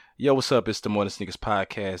Yo, what's up? It's the Morning Sneakers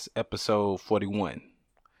Podcast, episode 41.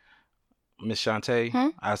 Miss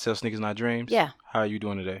Shantae, I sell sneakers, not dreams. Yeah. How are you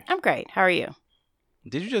doing today? I'm great. How are you?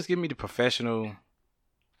 Did you just give me the professional?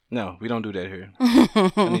 No, we don't do that here. I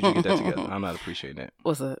need you to get that together. I'm not appreciating that.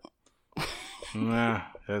 What's up? Nah,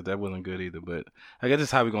 that wasn't good either, but I guess this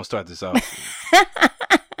is how we're going to start this off.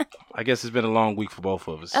 I guess it's been a long week for both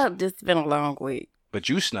of us. Oh, this has been a long week. But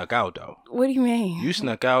you snuck out, though. What do you mean? You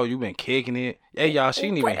snuck out. You been kicking it. Hey, y'all, she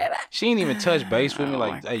ain't even touch base with me.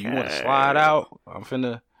 Like, hey, you want to slide out? I'm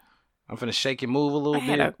finna shake and move a little I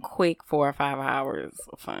bit. had a quick 4 or 5 hours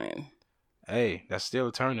of fun. Hey, that's still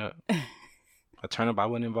a turn up. A turn up I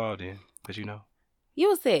wasn't involved in, because you know.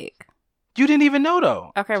 You were sick. You didn't even know,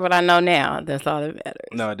 though. Okay, but I know now. That's all that matters.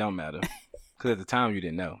 No, it don't matter. Because at the time, you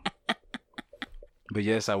didn't know. But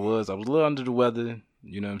yes, I was. I was a little under the weather.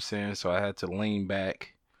 You know what I'm saying? So I had to lean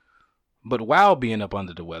back. But while being up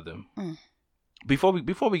under the weather, before I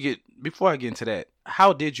get into that,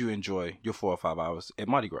 how did you enjoy your 4 or 5 hours at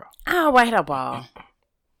Mardi Gras? Oh, I had a ball.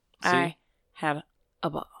 See? I had a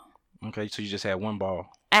ball. Okay, so you just had one ball.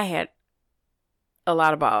 I had a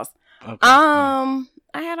lot of balls. Okay. I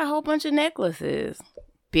had a whole bunch of necklaces.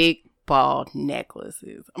 Big ball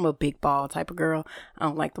necklaces. I'm a big ball type of girl. I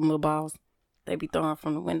don't like them little balls they be throwing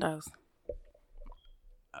from the windows.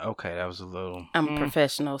 Okay, that was a little... I'm a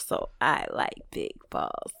professional, so I like big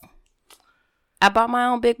balls. I bought my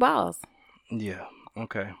own big balls. Yeah,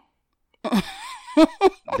 okay.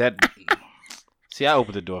 See, I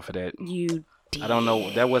opened the door for that. You did. I don't know.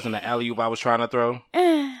 That wasn't an alley-oop I was trying to throw,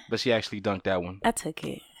 but she actually dunked that one. I took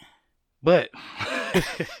it. But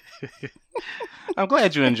I'm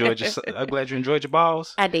glad you enjoyed your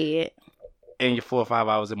balls. I did. And your 4 or 5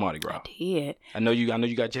 hours at Mardi Gras. I did. I know you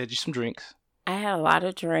had you some drinks. I had a lot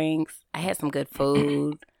of drinks. I had some good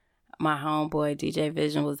food. My homeboy DJ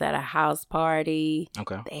Vision was at a house party.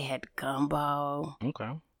 Okay. They had gumbo.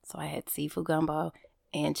 Okay. So I had seafood gumbo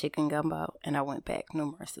and chicken gumbo, and I went back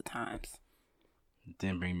numerous of times.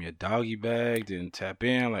 Didn't bring me a doggy bag. Didn't tap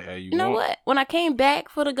in like, hey, you know what? When I came back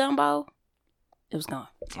for the gumbo, it was gone.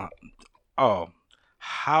 Oh,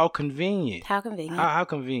 how convenient! How convenient! How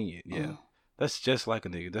convenient! Yeah, that's just like a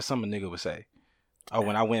nigga. That's something a nigga would say. Oh,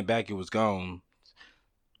 when I went back, it was gone.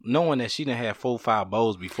 Knowing that she didn't have 4 or 5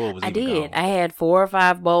 bowls before it was even gone. I had 4 or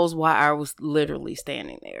 5 bowls while I was literally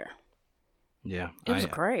standing there. Yeah, it was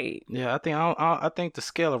great. Yeah, I think the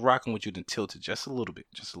scale of rocking with you done tilted just a little bit,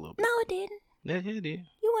 No, it didn't. Yeah, it did.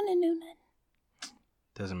 You wouldn't have knew nothing.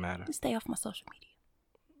 Doesn't matter. You stay off my social media.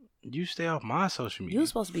 You stay off my social media. You were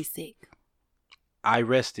supposed to be sick. I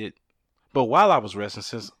rested, but while I was resting,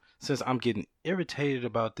 since I'm getting irritated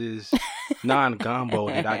about this non-gumbo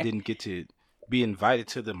that I didn't get to be invited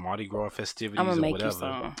to the Mardi Gras festivities I'm gonna or make whatever. You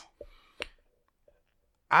some.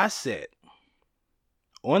 I said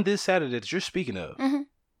on this Saturday that you're speaking of,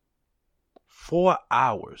 4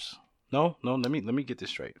 hours. No, let me get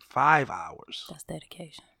this straight. 5 hours. That's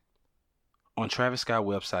dedication. On Travis Scott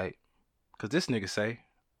website, because this nigga say,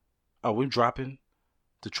 oh, we're dropping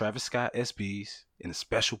the Travis Scott SBs in a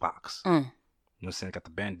special box. You know what I'm saying? Got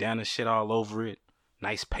the bandana shit all over it.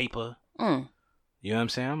 Nice paper. You know what I'm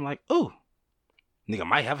saying? I'm like, ooh, nigga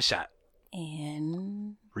might have a shot.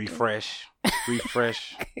 And refresh.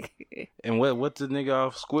 And what the nigga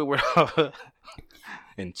off Squidward off?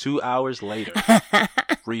 And 2 hours later,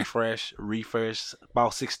 refresh.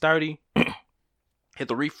 About 6:30, hit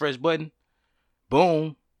the refresh button.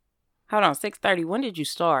 Boom. Hold on, 6:30. When did you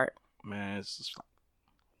start? Man, it's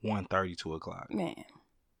 1:30, 2 o'clock. Man.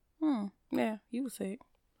 Yeah, you was sick.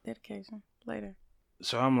 Dedication. Later.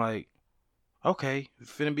 So I'm like, okay,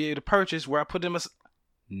 finna be able to purchase where I put them.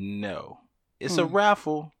 No. It's a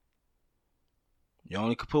raffle. You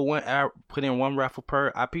only could put in one raffle per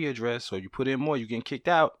IP address. So you put in more, you getting kicked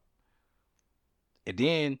out. And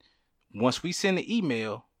then once we send the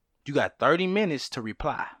email, you got 30 minutes to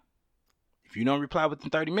reply. If you don't reply within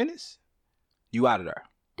 30 minutes, you out of there.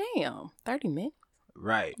 Damn, 30 minutes?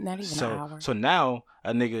 Right. Not even an hour. So now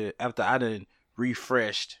a nigga, after I done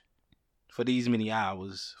refreshed for these many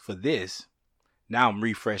hours for this, now I'm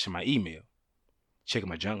refreshing my email. Checking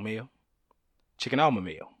my junk mail. Checking all my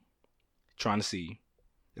mail. Trying to see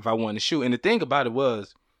if I wanted to shoot. And the thing about it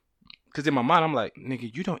was, because in my mind, I'm like,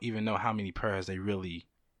 nigga, you don't even know how many pairs they really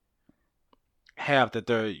have that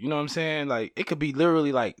they're, you know what I'm saying? Like, it could be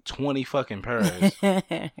literally like 20 fucking pairs.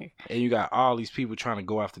 And you got all these people trying to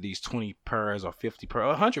go after these 20 pairs or 50 pairs or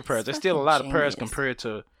 100 pairs. There's still a lot of pairs compared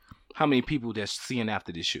to how many people that's seeing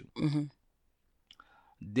after this shoe.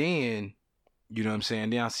 Then, you know what I'm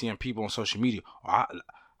saying? Then I'm seeing people on social media.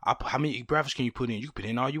 How many graphics can you put in? You can put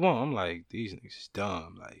in all you want. I'm like, these niggas is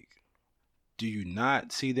dumb. Like, do you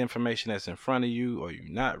not see the information that's in front of you, or you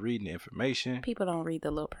not reading the information? People don't read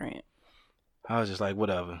the little print. I was just like,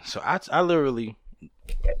 whatever. So I literally.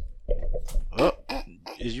 Oh,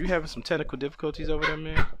 is you having some technical difficulties over there,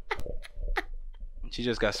 man? She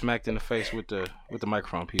just got smacked in the face with the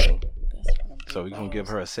microphone, people. So we're gonna give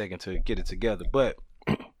her a second to get it together. But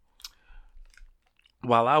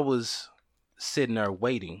while I was sitting there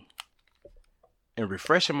waiting and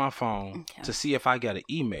refreshing my phone to see if I got an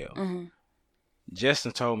email,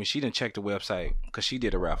 Justin told me she didn't check the website because she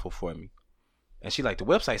did a raffle for me, and she like, the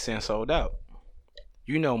website saying sold out.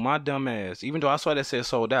 You know, my dumb ass, even though I saw that said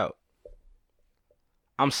sold out,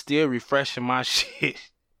 I'm still refreshing my shit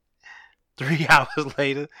 3 hours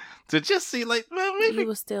later to just see, like, man, maybe you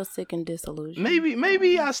was still sick and disillusioned.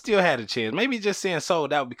 Maybe I still had a chance. Maybe just saying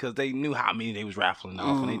sold out because they knew how many they was raffling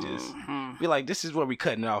off, and they just be like, this is where we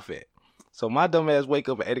cutting it off at. So my dumb ass wake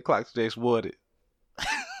up at 8 o'clock the next morning,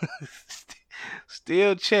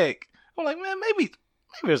 still check. I'm like, man, maybe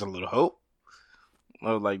there's a little hope.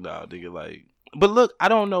 I was like, nah, nigga, like. But look, I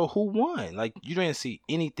don't know who won. Like, you didn't see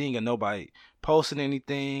anything or nobody posting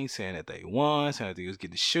anything saying that they won, saying that they was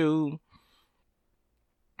getting the shoe.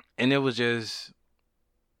 And it was just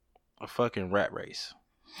a fucking rat race.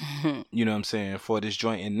 You know what I'm saying? For this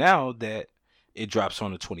joint. And now that it drops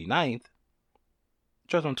on the 29th. It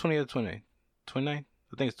drops on 20th or 29th? 29th?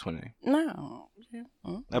 I think it's 29th. No.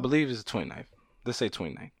 I believe it's the 29th. Let's say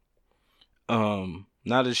 29th. Now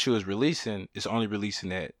that the shoe is releasing, it's only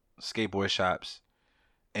releasing at skateboard shops,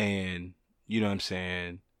 and you know what I'm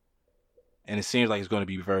saying, and it seems like it's going to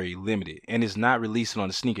be very limited, and it's not releasing on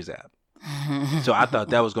the sneakers app. So I thought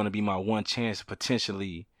that was going to be my one chance to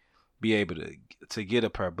potentially be able to get a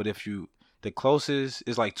pair. But if the closest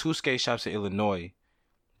is like 2 skate shops in Illinois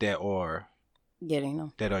that are getting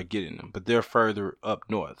them, but they're further up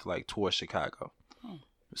north, like towards Chicago.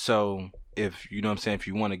 So if you know what I'm saying, if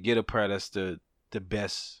you want to get a pair, that's the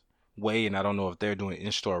best way. And I don't know if they're doing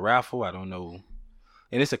in-store raffle. I don't know.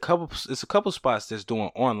 And it's a couple spots that's doing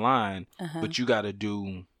online, but you gotta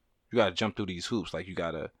jump through these hoops. Like, you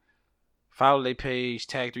gotta follow their page,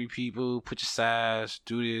 tag 3 people, put your size,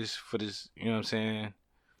 do this for this. You know what I'm saying?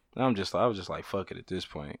 And I was just like, fuck it at this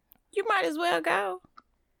point. You might as well go.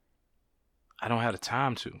 I don't have the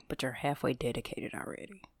time to. But you're halfway dedicated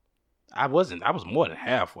already. I wasn't. I was more than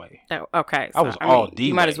halfway. Oh, okay. So, I was all deep.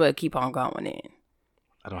 You might as well keep on going in.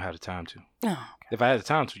 I don't have the time to. Oh, okay. If I had the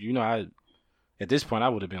time to, you know, at this point I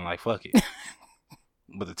would have been like, fuck it.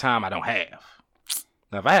 But the time I don't have.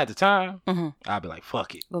 Now, if I had the time, I'd be like,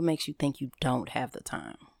 fuck it. What makes you think you don't have the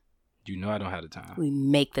time? You know I don't have the time. We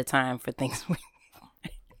make the time for things we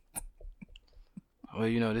Well,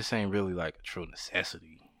 you know, this ain't really like a true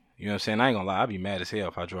necessity. You know what I'm saying? I ain't gonna lie. I'd be mad as hell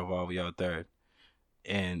if I drove all the way out there.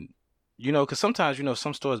 And, you know, because sometimes, you know,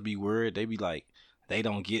 some stores be weird. They be like, they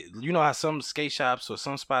don't get, you know how some skate shops or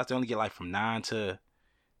some spots, they only get like from 9 to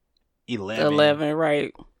 11. 11,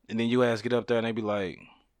 right. And then you ask get up there and they be like,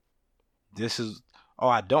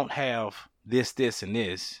 I don't have this, and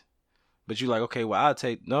this. But you like, okay, well, I'll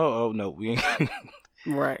take, no, we ain't.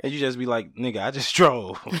 Right. And you just be like, nigga, I just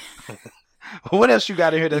drove. What else you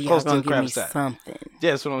got in here that's close to the crap side? Something.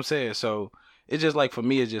 Yeah, that's what I'm saying. So it's just like, for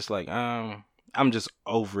me, it's just like, I'm just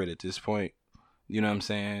over it at this point. You know what I'm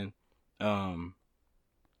saying?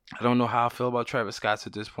 I don't know how I feel about Travis Scott's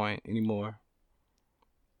at this point anymore.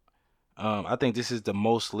 I think this is the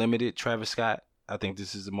most limited Travis Scott. I think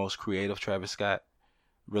this is the most creative Travis Scott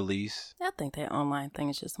release. I think that online thing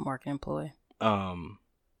is just a marketing ploy.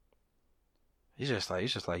 It's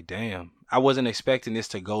just like, damn. I wasn't expecting this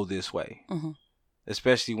to go this way.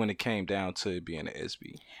 Especially when it came down to it being an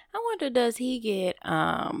SB. I wonder, does he get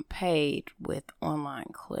paid with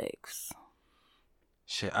online clicks?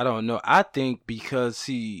 Shit, I don't know. I think because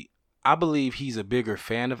I believe he's a bigger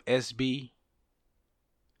fan of SB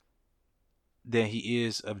than he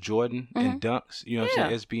is of Jordan and Dunks. You know what I'm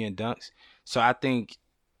saying? SB and Dunks. So I think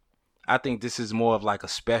this is more of like a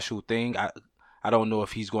special thing. I don't know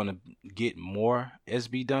if he's going to get more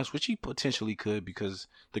SB Dunks, which he potentially could because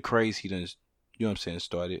the craze he done, you know what I'm saying,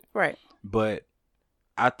 started. Right. But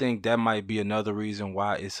I think that might be another reason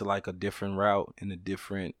why it's like a different route and a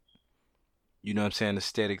different, you know what I'm saying,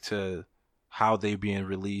 aesthetic to how they being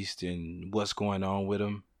released and what's going on with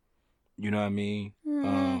them. You know what I mean?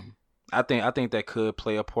 I think that could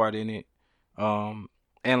play a part in it. And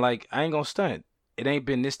like, I ain't gonna stunt. It ain't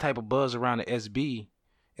been this type of buzz around the SB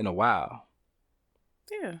in a while.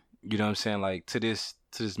 Yeah. You know what I'm saying? Like, to this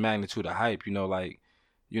magnitude of hype, you know, like,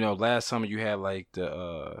 you know, last summer you had like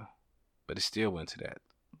but it still went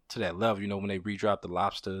to that level, you know, when they redropped the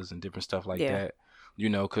lobsters and different stuff like that, you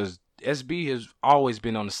know, because SB has always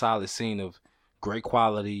been on the solid scene of great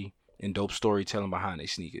quality and dope storytelling behind their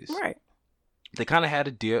sneakers. Right. They kind of had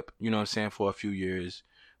a dip, you know what I'm saying, for a few years.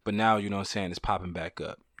 But now, you know what I'm saying, it's popping back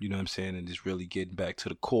up. You know what I'm saying? And it's really getting back to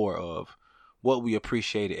the core of what we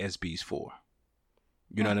appreciated SBs for.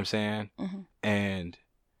 You know what I'm saying? And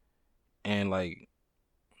like,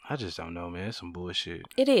 I just don't know, man. It's some bullshit.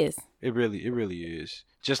 It is. It really is.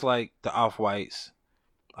 Just like the Off-Whites.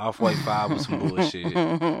 Off-White 5 was some bullshit.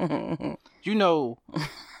 You know,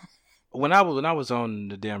 when I was on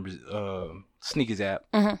the damn sneakers app,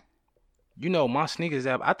 you know, my sneakers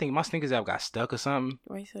app, I think my sneakers app got stuck or something.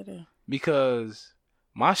 Why you say that? Because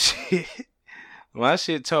my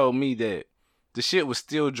shit told me that the shit was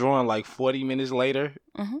still drawing like 40 minutes later.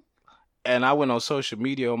 And I went on social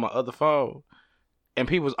media on my other phone, and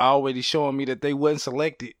people was already showing me that they wasn't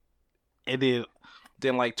selected. And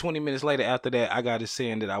then like 20 minutes later after that, I got it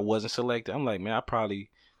saying that I wasn't selected. I'm like, man, I probably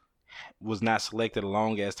was not selected a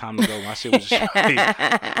long ass time ago. My shit was just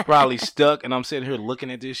probably stuck, and I'm sitting here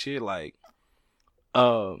looking at this shit like,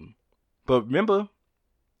 but remember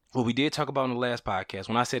what we did talk about in the last podcast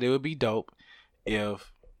when I said it would be dope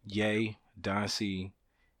if Ye, Don C,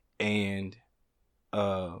 and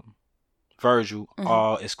Virgil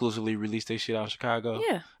all exclusively released their shit out in Chicago.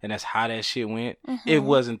 Yeah. And that's how that shit went. It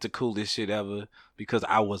wasn't the coolest shit ever because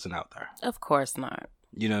I wasn't out there. Of course not.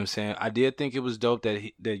 You know what I'm saying? I did think it was dope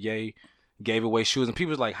that Ye gave away shoes. And people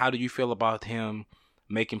was like, how do you feel about him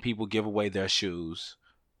making people give away their shoes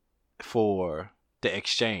for the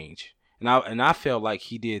exchange? And I felt like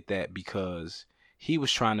he did that because he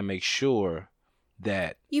was trying to make sure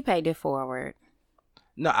that... You paid it forward.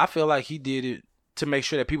 No, I feel like he did it to make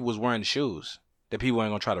sure that people was wearing the shoes, that people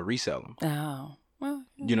ain't gonna try to resell them. Oh. Well,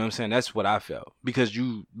 you know what I'm saying? That's what I felt. Because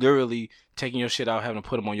you literally taking your shit out, having to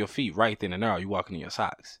put them on your feet right then and there. You walking in your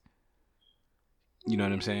socks. You know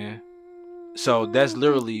what I'm saying? So that's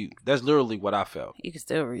literally what I felt. You can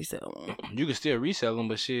still resell them. You can still resell them,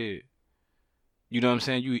 but shit, you know what I'm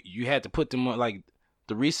saying? You had to put them on, like,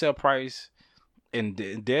 the resale price and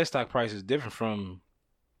their stock price is different from,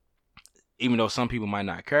 even though some people might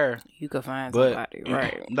not care. You could find somebody,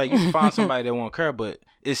 right? Like, you can find somebody that won't care, but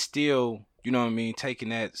it's still, you know what I mean, taking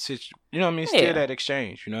that, you know what I mean, still that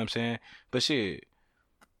exchange, you know what I'm saying? But shit,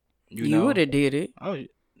 you would have did it. Oh,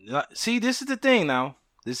 see, this is the thing now.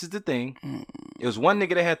 This is the thing. It was one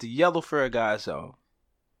nigga that had the yellow fur guys on.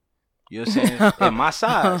 You know what I'm saying? And my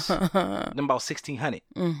size, them about 1,600.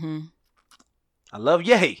 I love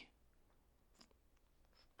Ye.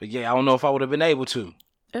 But yeah, I don't know if I would have been able to.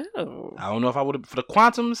 Oh. I don't know if I would have, for the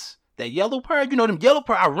Quantums, that yellow pair, you know, them yellow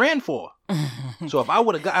pair I ran for. So if I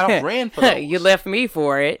would have I ran for those. You left me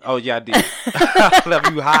for it. Oh, yeah, I did. I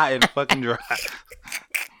left you high and fucking dry.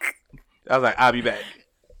 I was like, I'll be back.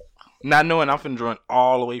 Not knowing I'm finna run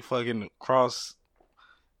all the way fucking across.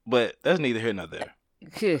 But that's neither here nor there.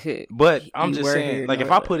 But I'm just saying, like, if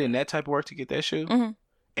I put in that type of work to get that shoe,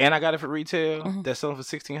 and I got it for retail, that's selling for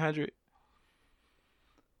 $1,600,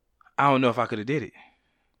 I don't know if I could have did it.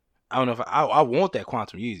 I don't know if I want that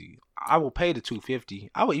Quantum Yeezy. I will pay the $250.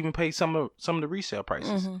 I would even pay some of the resale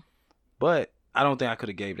prices. But I don't think I could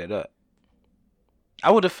have gave that up. I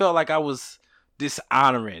would have felt like I was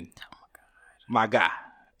dishonoring my guy.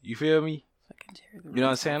 You feel me? You know what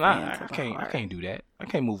I'm saying? I can't do that. I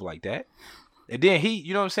can't move like that. And then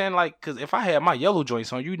you know what I'm saying? Like, because if I had my yellow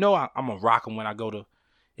joints on, you know I'm going to rock them when I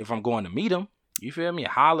if I'm going to meet him. You feel me?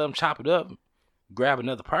 Holler him, chop it up, grab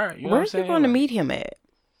another pair. You know what I'm saying? Where's you going to meet him at?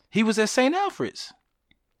 He was at St. Alfred's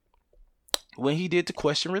when he did the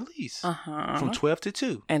question release from 12 to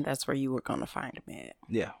 2. And that's where you were going to find him at.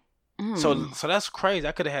 Yeah. So that's crazy.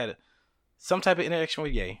 I could have had some type of interaction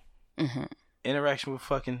with Ye. Interaction with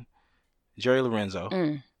fucking Jerry Lorenzo.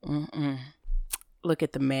 Look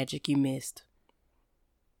at the magic you missed.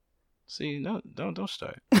 See, no, don't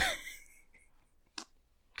start. Because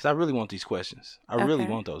I really want these questions. I really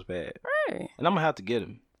want those bad. Right. And I'm going to have to get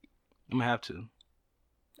them. I'm going to have to.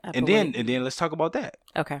 And then let's talk about that.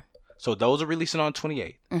 Okay. So those are releasing on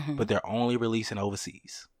 28th, but they're only releasing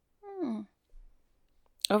overseas.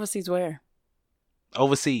 Overseas where?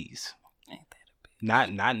 Overseas. Ain't that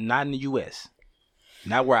a bitch? Not in the U.S.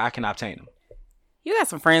 Not where I can obtain them. You got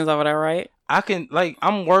some friends over there, right? I can, like,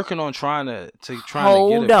 I'm working on trying to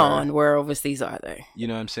Hold get on. Where overseas are they? You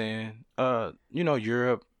know what I'm saying? You know,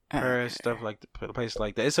 Europe, Paris, stuff like places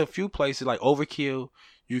like that. It's a few places like Overkill.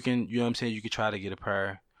 You know what I'm saying? You could try to get a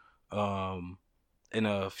pair. In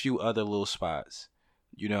a few other little spots.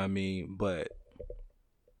 You know what I mean? But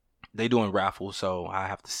they doing raffles, so I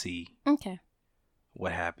have to see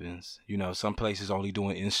what happens. You know, some places only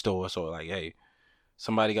doing in store, so like, hey,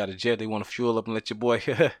 somebody got a jet, they want to fuel up and let your boy,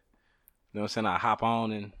 you know what I'm saying? I hop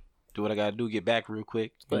on and do what I gotta do, get back real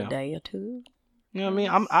quick. For a day or two. You know what I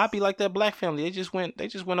mean? I'll be like that black family. They just went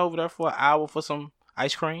over there for an hour for some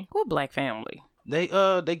ice cream. What black family? They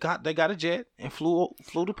got a jet and flew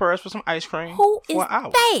to Paris for some ice cream. Who for is an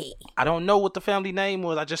hour. they? I don't know what the family name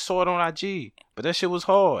was. I just saw it on IG. But that shit was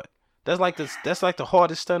hard. That's like the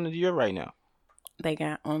hardest stunt of the year right now. They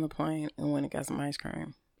got on the plane and went and got some ice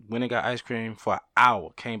cream. Went and got ice cream for an hour.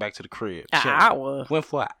 Came back to the crib. An hour? Went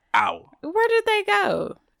for an hour. Where did they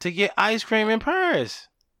go? To get ice cream in Paris.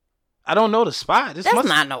 I don't know the spot. That's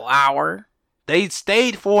not no hour. They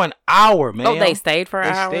stayed for an hour, man. Oh, they stayed for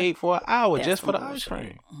an hour? They stayed for an hour. That's just for the ice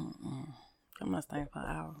cream. I'm not staying for an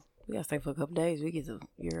hour. We gotta stay for a couple days. We get to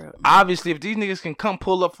Europe. Obviously, if these niggas can come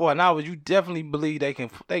pull up for an hour, you definitely believe they can.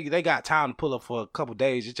 They got time to pull up for a couple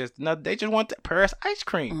days. It's just they just want that Paris ice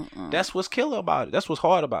cream. That's what's killer about it. That's what's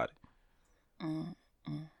hard about it. You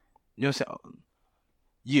know what I'm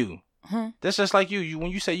saying? That's just like you.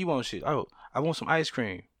 When you say you want shit. Oh, I want some ice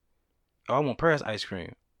cream. Oh, I want Paris ice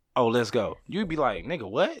cream. Oh, let's go. You'd be like, nigga,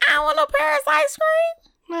 what? I want no Paris ice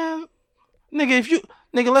cream. Man,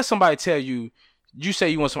 nigga, let somebody tell you. You say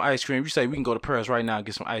you want some ice cream. You say we can go to Paris right now and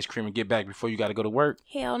get some ice cream and get back before you got to go to work.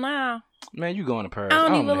 Hell no. Man, you going to Paris. I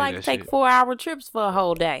don't even like to take 4-hour trips for a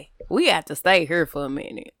whole day. We have to stay here for a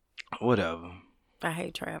minute. Whatever. I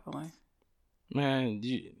hate traveling. Man,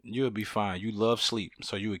 you'll be fine. You love sleep,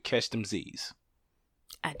 so you would catch them Z's.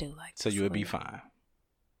 I do like so you would be fine.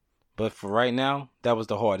 But for right now, that was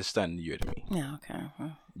the hardest stunt of the year to me. Yeah, okay.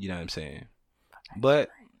 You know what I'm saying? But,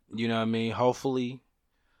 you know what I mean? Hopefully,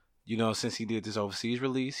 you know, since he did this overseas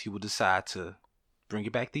release, he will decide to bring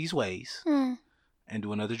it back these ways and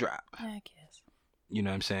do another drop. Yeah, I guess. You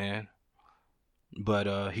know what I'm saying?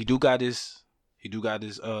 But he do got his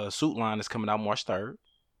suit line that's coming out March 3rd.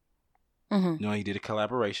 You know, he did a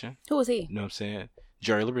collaboration. Who was he? You know what I'm saying?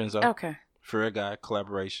 Jerry Lorenzo. Okay. For a guy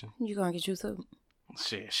collaboration. You gonna get you suit?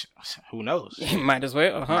 Shit, who knows? Might as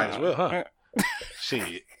well, huh? Might as well, huh?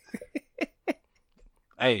 Shit.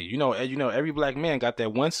 Hey, you know, every black man got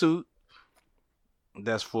that one suit.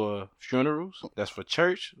 That's for funerals. That's for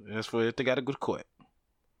church. That's for if they got to go to court.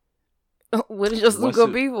 What is your suit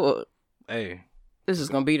gonna be for? Hey, this is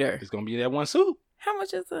gonna be there. It's gonna be that one suit. How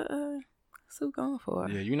much is a suit going for?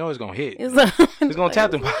 Yeah, you know it's gonna hit. It's gonna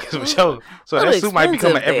tap them pockets for sure. So that suit might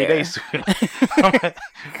become an everyday suit.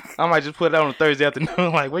 I might just put it on a Thursday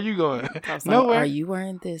afternoon. Like, where you going? Nowhere. Are you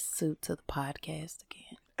wearing this suit to the podcast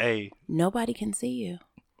again? Hey, nobody can see you.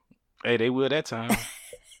 Hey, they will that time.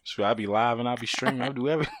 Sure, I'll be live and I'll be streaming. I'll do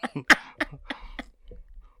everything.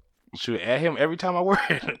 Should add him every time I wear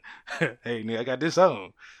it. Hey, nigga, I got this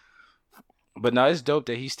on. But no, it's dope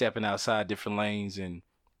that he's stepping outside different lanes and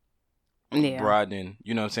broadening,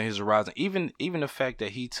 you know what I'm saying, his horizon. Even the fact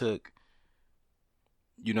that he took,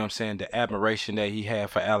 you know what I'm saying, the admiration that he had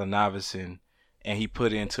for Allen Iverson and he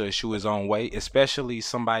put it into a shoe his own way, especially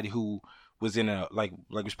somebody who was in a, like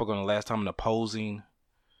we spoke on the last time, an opposing,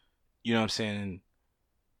 you know what I'm saying,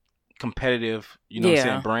 competitive, you know what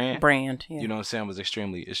I'm saying, brand, yeah. You know what I'm saying, was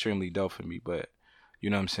extremely dope for me. But you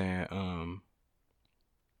know what I'm saying,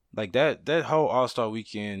 like that whole All-Star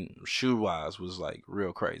weekend shoe wise was like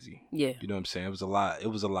real crazy. Yeah, you know what I'm saying, it was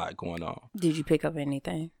a lot going on. Did you pick up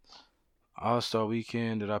anything? All-Star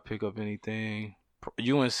weekend, did I pick up anything?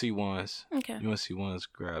 UNC ones. Okay. UNC ones,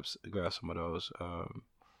 grab some of those.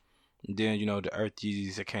 Then, you know, the Earth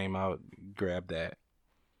Yeezys that came out, grab that.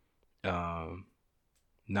 Now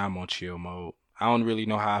I'm on chill mode. I don't really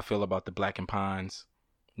know how I feel about the Black and Pines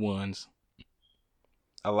ones.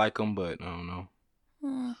 I like them, but I don't know.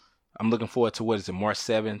 I'm looking forward to, what is it, March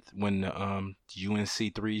 7th when the UNC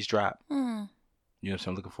 3s drop. You know what I'm saying?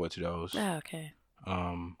 I'm looking forward to those. Oh, okay.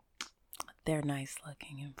 They're nice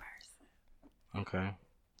looking in person. Okay.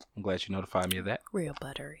 I'm glad you notified me of that. Real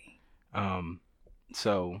buttery.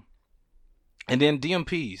 So, and then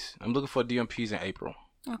DMPs. I'm looking for DMPs in April.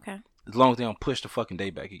 Okay. As long as they don't push the fucking day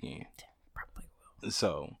back again. Probably will.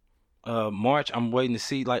 So, March, I'm waiting to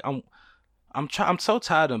see. Like, I'm so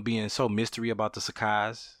tired of being so mystery about the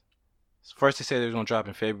Sakai's. First they said they was gonna drop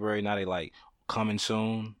in February. Now they like coming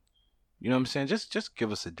soon. You know what I'm saying? Just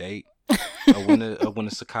give us a date of when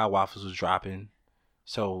the Sakai waffles was dropping,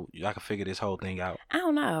 so I can figure this whole thing out. I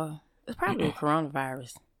don't know. It's probably the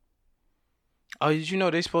coronavirus. Oh, did you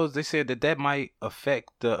know they said that might affect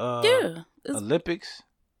the Olympics?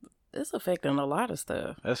 It's affecting a lot of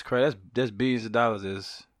stuff. That's crazy. That's billions of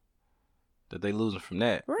dollars that they losing from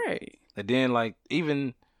that. Right. And then like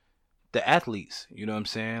even the athletes, you know what I'm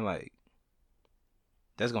saying? Like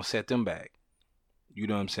that's gonna set them back. You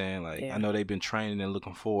know what I'm saying? Like I know they've been training and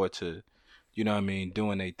looking forward to, you know what I mean,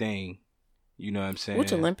 doing their thing. You know what I'm saying?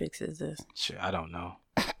 Which Olympics is this? Shit, I don't know.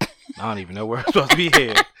 I don't even know where I'm supposed to be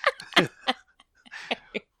here.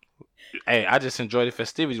 Hey, I just enjoy the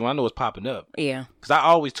festivities when I know it's popping up. Yeah. Because I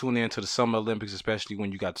always tune in to the Summer Olympics, especially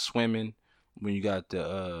when you got the swimming, when you got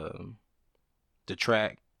the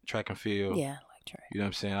track and field. Yeah, I like track. You know what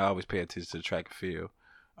I'm saying? I always pay attention to the track and field.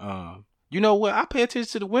 You know what? I pay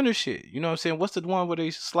attention to the winter shit. You know what I'm saying? What's the one where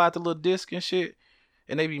they slide the little disc and shit,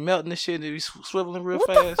 and they be melting the shit and they be swiveling real What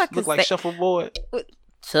the fast? fuck Look is like that? shuffleboard.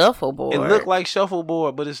 Shuffleboard. It look like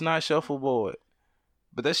shuffleboard, but it's not shuffleboard.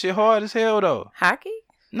 But that shit hard as hell though. Hockey?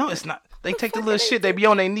 No, it's not. They The take the fuck little are they shit, they be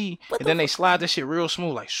on their knee, What and the then they fuck? slide that shit real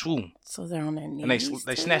smooth, like swoom. So they're on their knees. And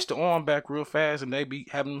they too? snatch the arm back real fast, and they be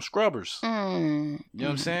having them scrubbers. Mm. You know what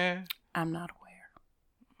I'm saying? I'm not aware.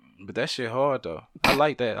 But that shit hard though. I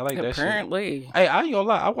like that. I like that shit. Apparently. Hey, I ain't gonna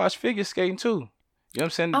lie. I watch figure skating too. You know what I'm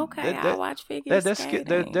saying? Okay, I watch figure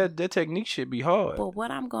skating. That technique should be hard. But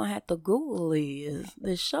what I'm gonna have to Google is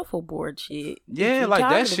the shuffleboard shit. Yeah, you like that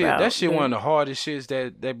talking shit. about. That shit one of the hardest shits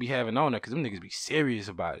that be having on there, because them niggas be serious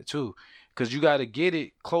about it too. Because you got to get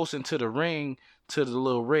it close into the ring to the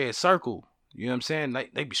little red circle. You know what I'm saying?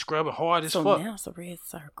 Like they be scrubbing hard as So fuck. now it's a red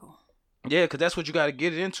circle. Yeah, because that's what you got to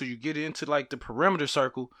get it into. You get it into like the perimeter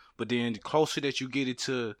circle, but then the closer that you get it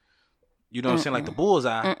to, you know what I'm saying, like the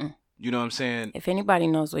bullseye. You know what I'm saying? If anybody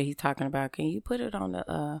knows what he's talking about, can you put it on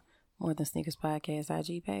the More Than Sneakers Podcast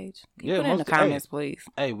IG page? Can you put it in the comments, please?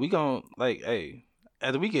 Hey, we gon'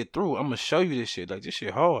 after we get through, I'm gonna show you this shit. Like, this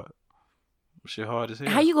shit hard. This shit hard as hell.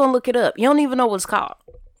 How you gonna look it up? You don't even know what it's called.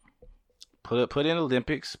 Put in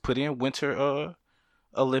Olympics. Put in winter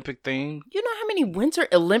Olympic theme. You know how many Winter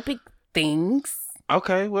Olympic things?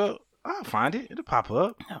 Okay, well, I'll find it. It'll pop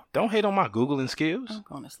up. Oh. Don't hate on my Googling skills. I'm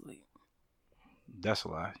going to sleep. That's a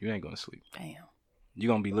lie. You ain't gonna sleep. Damn. You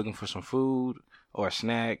gonna be looking for some food or a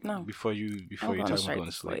snack No. before you talk about going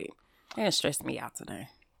to sleep. They done stressed me out today.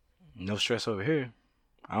 No stress over here.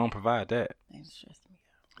 I don't provide that. They done stressed me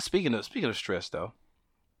out. Speaking of stress though,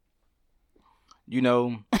 you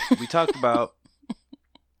know, we talked about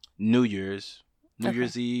New Year's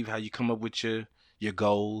Eve, how you come up with your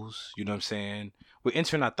goals, you know what I'm saying? We're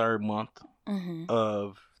entering our third month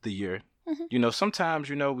of the year. You know, sometimes,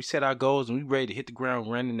 you know, we set our goals and we ready to hit the ground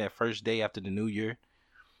running that first day after the new year.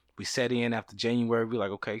 We set in after January. We're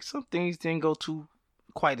like, okay, some things didn't go too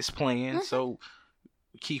quite as planned. So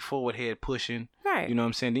we keep forward head pushing. Right. You know what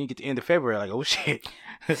I'm saying? Then you get to the end of February, like, oh shit.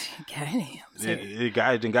 Goddamn.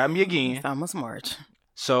 It got me again. It's almost March.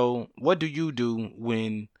 So what do you do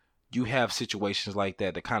when you have situations like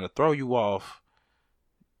that kind of throw you off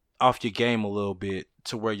your game a little bit,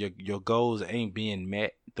 to where your goals ain't being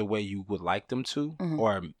met the way you would like them to,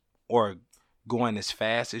 or going as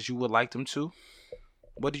fast as you would like them to?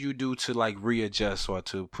 What do you do to like readjust, or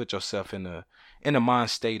to put yourself in a mind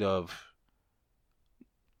state of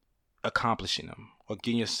accomplishing them, or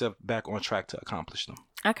getting yourself back on track to accomplish them?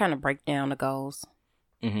 I kind of break down the goals.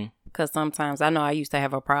 Because sometimes I know I used to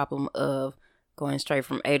have a problem of going straight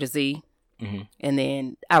from A to Z. And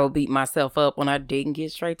then I would beat myself up when I didn't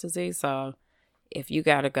get straight to Z. So if you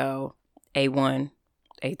got to go A1,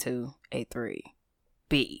 A2, A3,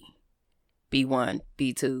 B, B1,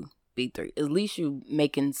 B2, B3, at least you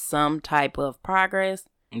making some type of progress.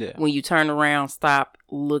 Yeah. When you turn around, stop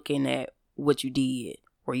looking at what you did,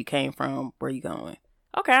 where you came from, where you going.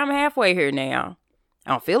 Okay, I'm halfway here now.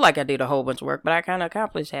 I don't feel like I did a whole bunch of work, but I kind of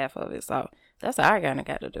accomplished half of it. So that's how I kind of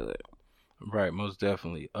got to do it. Right, most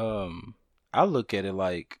definitely. I look at it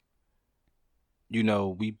like, you know,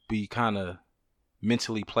 we kind of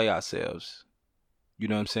mentally play ourselves. You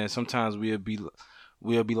know what I'm saying? Sometimes we'll be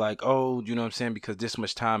like, oh, you know what I'm saying, because this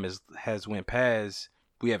much time has went past,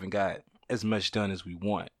 we haven't got as much done as we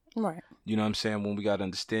want. Right. You know what I'm saying? When we got to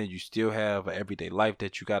understand, you still have an everyday life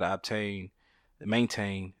that you got to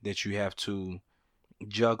maintain, that you have to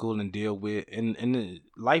juggle and deal with, and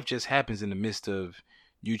life just happens in the midst of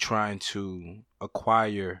you trying to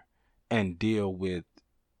acquire and deal with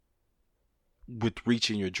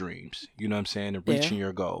reaching your dreams, you know what I'm saying, and reaching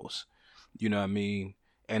your goals, you know what I mean?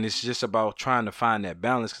 And it's just about trying to find that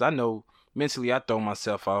balance, because I know mentally I throw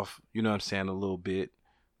myself off, you know what I'm saying, a little bit,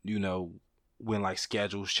 you know, when like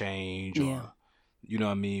schedules change, or you know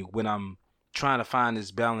what I mean, when I'm trying to find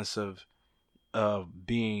this balance of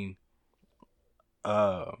being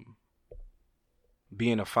a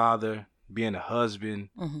father, being a husband,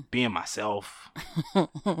 being myself,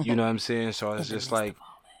 you know what I'm saying? So it's just like,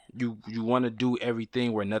 you want to do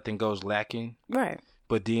everything where nothing goes lacking. Right.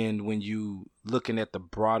 But then when you looking at the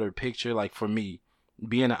broader picture, like for me,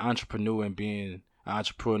 being an entrepreneur and being an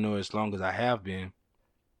entrepreneur as long as I have been,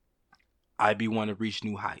 I be wanting to reach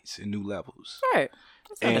new heights and new levels. Right.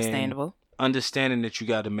 That's understandable. understanding that you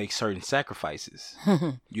got to make certain sacrifices.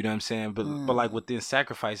 You know what I'm saying? But like within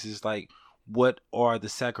sacrifices, like what are the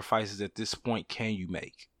sacrifices at this point can you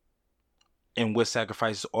make? And what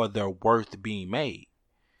sacrifices are there worth being made?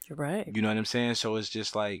 You're right. You know what I'm saying? So it's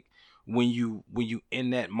just like when you in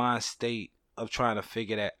that mind state of trying to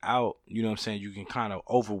figure that out, you know what I'm saying, you can kind of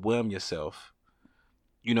overwhelm yourself.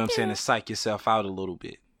 You know what I'm saying, and psych yourself out a little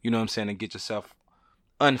bit. You know what I'm saying, and get yourself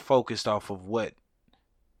unfocused off of what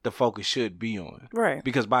the focus should be on. Right.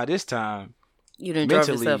 Because by this time, you done drove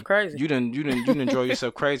yourself crazy. You done drove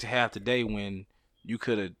yourself crazy half the day when you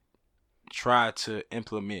could have tried to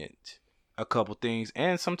implement a couple things.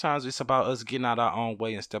 And sometimes it's about us getting out our own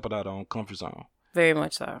way and stepping out our own comfort zone. Very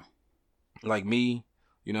much so. Like me,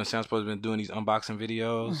 you know what I'm saying, I'm supposed to be doing these unboxing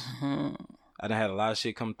videos. I done had a lot of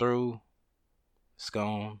shit come through. It's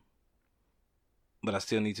gone. But I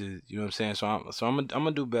still need to, you know what I'm saying? So I'm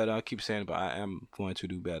gonna do better. I keep saying it, but I am going to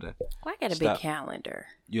do better. Well, I got a big calendar.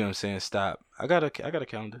 You know what I'm saying? Stop. I got a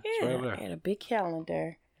calendar. Yeah, it's right over there. I got a big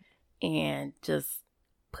calendar, and just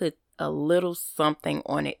put a little something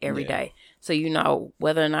on it every day, so you know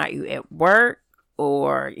whether or not you at work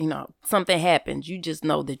or you know something happens. You just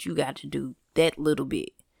know that you got to do that little bit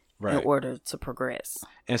in order to progress.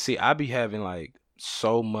 And see, I be having like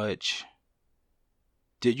so much.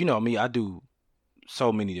 You know me? I do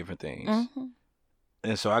so many different things.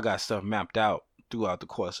 And so I got stuff mapped out throughout the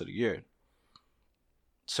course of the year.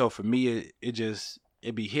 So for me,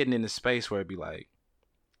 it be hitting in the space where it be like,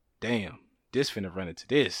 damn, this finna run into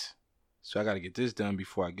this. So I got to get this done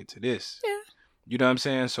before I get to this. Yeah. You know what I'm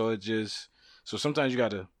saying? So so sometimes you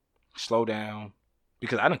got to slow down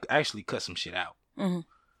because I done actually cut some shit out.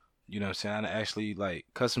 You know what I'm saying? I done actually like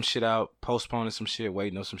cut some shit out, postponing some shit,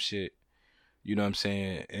 waiting on some shit. You know what I'm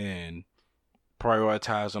saying? And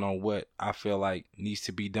prioritizing on what I feel like needs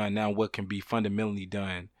to be done now, what can be fundamentally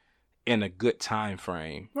done in a good time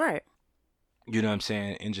frame. Right. You know what I'm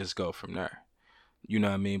saying? And just go from there. You know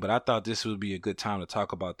what I mean? But I thought this would be a good time to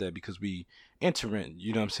talk about that because we entering,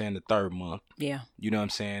 you know what I'm saying, the third month. Yeah. You know what I'm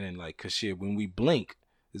saying? And like, cause shit, when we blink,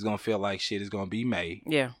 it's going to feel like shit is going to be May.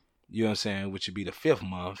 Yeah. You know what I'm saying? Which would be the 5th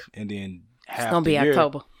month. And then half it's going to be year,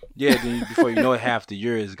 October. Yeah, then before you know it, half the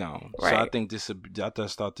year is gone. Right. So I think I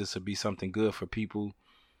just thought this would be something good for people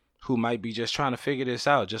who might be just trying to figure this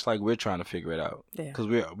out, just like we're trying to figure it out. Yeah. Because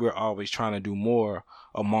we're always trying to do more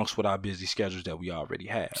amongst what our busy schedules that we already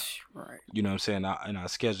have. Right. You know what I'm saying? In our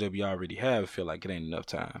schedule that we already have, I feel like it ain't enough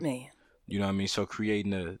time. Man. You know what I mean? So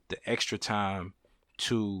creating the extra time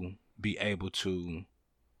to be able to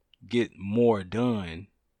get more done,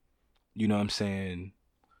 you know what I'm saying,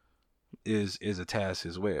 is a task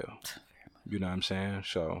as well. You know what I'm saying?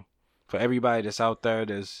 So for everybody that's out there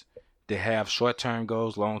they have short-term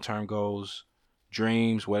goals, long-term goals,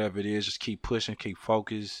 dreams, whatever it is, just keep pushing, keep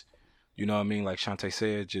focused. You know what I mean? Like Shantae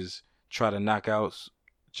said, just try to knock out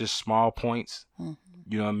just small points. You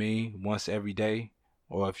know what I mean? Once every day.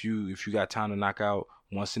 Or if you got time to knock out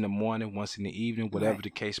once in the morning, once in the evening, whatever the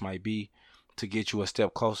case might be, to get you a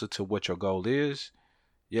step closer to what your goal is.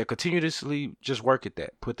 Yeah, continuously just work at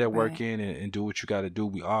that. Put that work in and do what you got to do.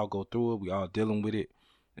 We all go through it. We all dealing with it.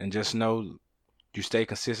 And just know you stay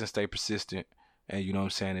consistent, stay persistent, and you know what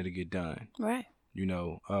I'm saying, it'll get done. Right. You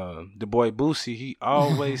know, the boy Boosie, he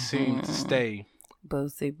always seemed to stay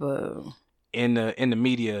Boosie Boo in the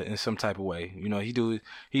media in some type of way. You know, he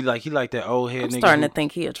like that old head nigga. I'm starting to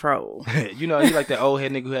think he a troll. You know, he like that old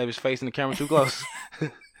head nigga who have his face in the camera too close.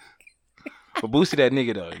 But Boosie that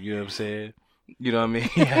nigga though, you know what I'm saying? You know what I mean?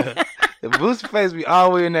 Yeah. The Boosie face be all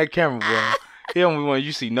the way in that camera, bro. He don't want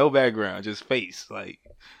you see no background, just face. Like,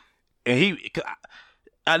 and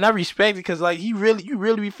I respect it because like you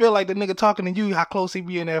really feel like the nigga talking to you, how close he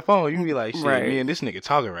be in that phone. You be like, shit, man, this nigga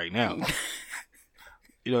talking right now.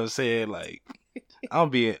 You know what I'm saying? Like, I'm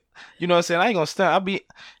being, you know what I'm saying? I ain't gonna stunt.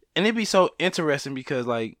 And it be so interesting because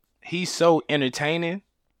like he's so entertaining,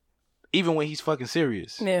 even when he's fucking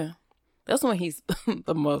serious. Yeah, that's when he's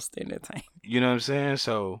the most entertaining. You know what I'm saying?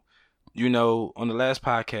 So, you know, on the last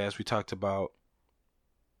podcast we talked about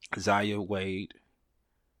Zaya Wade,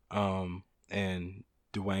 and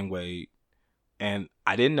Dwayne Wade, and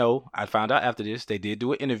I didn't know. I found out after this they did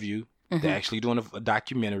do an interview. They're actually doing a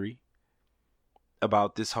documentary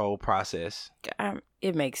about this whole process.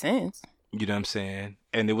 It makes sense. You know what I'm saying?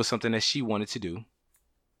 And it was something that she wanted to do.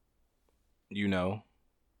 You know,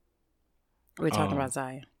 we're talking about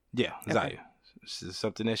Zaya. Yeah, okay. Zaya. This is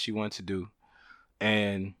something that she wanted to do,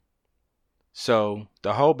 and so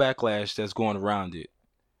the whole backlash that's going around it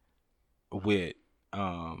with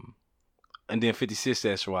and then 50 Cent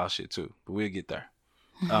said some wild shit too, but we'll get there.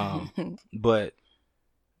 But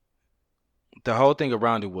the whole thing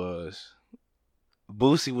around it was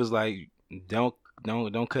Boosie was like, don't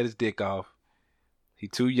cut his dick off. He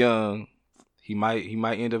too young. He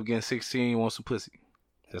might end up getting 16, want some pussy.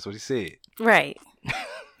 That's what he said. Right.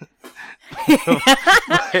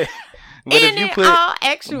 but if you put all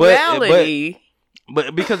actuality,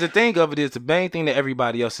 but because the thing of it is, the main thing that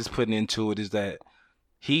everybody else is putting into it is that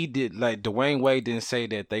he did, like, Dwayne Wade didn't say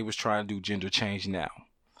that they was trying to do gender change now.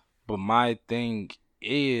 But my thing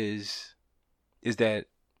is that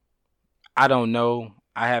I don't know.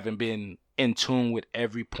 I haven't been in tune with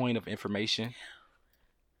every point of information.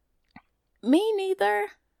 Me neither.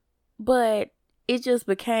 But it just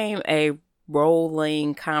became a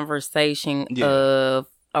rolling conversation of,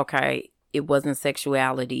 okay, it wasn't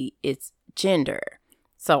sexuality, it's gender.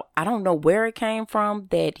 So I don't know where it came from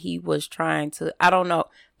that he was trying to, I don't know.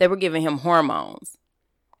 They were giving him hormones.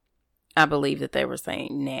 I believe that they were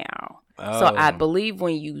saying now. Oh. So I believe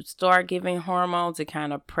when you start giving hormones, it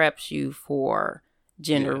kind of preps you for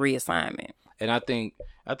gender reassignment. And I think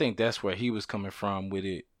that's where he was coming from with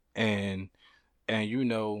it. And you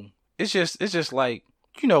know, it's just like,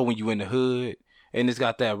 you know, when you in the hood and it's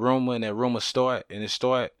got that rumor and that rumor start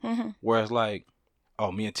where it's like,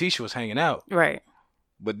 oh, me and Tisha was hanging out. Right.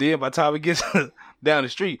 But then by the time it gets down the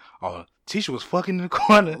street, oh, Tisha was fucking in the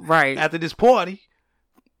corner right after this party,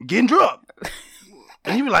 getting drunk.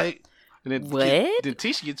 And you be like, and then, what? Then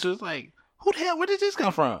Tisha gets to it's like, who the hell, where did this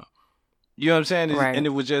come from? You know what I'm saying? Right. And it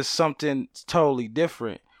was just something totally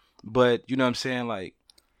different. But you know what I'm saying? Like,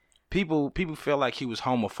 people feel like he was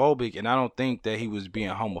homophobic, and I don't think that he was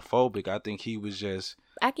being homophobic. I think he was just,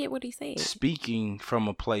 I get what he said, speaking from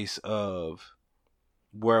a place of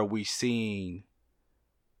where we seen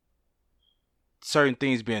certain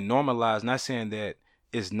things being normalized. Not saying that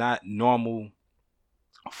it's not normal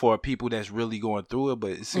for people that's really going through it,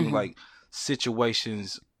 but it seems like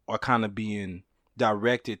situations are kind of being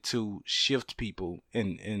directed to shift people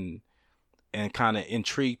and kind of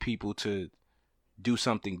intrigue people to do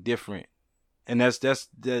something different. And that's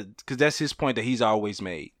because that's his point that he's always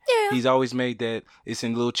made. Yeah. He's always made that it's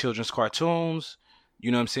in little children's cartoons,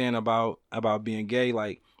 you know what I'm saying, about being gay.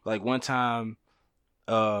 Like one time,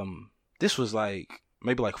 this was like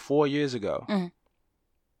maybe like 4 years ago. Mm-hmm.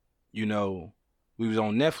 You know, we was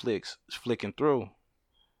on Netflix flicking through,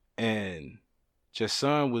 and just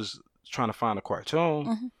son was trying to find a cartoon.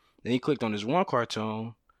 Mm-hmm. Then he clicked on this one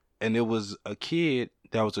cartoon, and it was a kid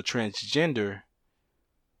that was a transgender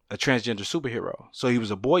superhero. So he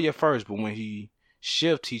was a boy at first, but when he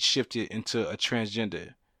shifted into a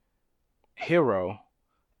transgender hero,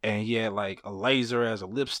 and he had like a laser as a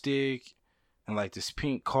lipstick and like this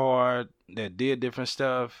pink card that did different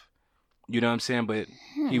stuff. You know what I'm saying? But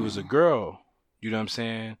he was a girl, you know what I'm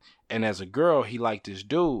saying? And as a girl, he liked this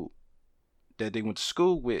dude that they went to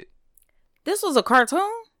school with. This was a cartoon?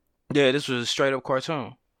 Yeah, this was a straight up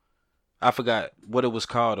cartoon. I forgot what it was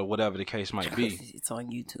called or whatever the case might be. It's on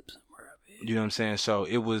YouTube somewhere. You know what I'm saying? So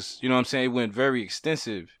it was, you know what I'm saying? It went very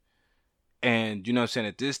extensive. And, you know what I'm saying?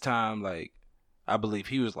 At this time, like, I believe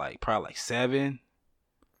he was like probably like 7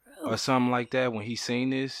 or something like that when he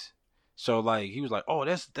seen this. So, like, he was like, oh,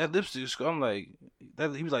 that lipstick is cool. I'm like,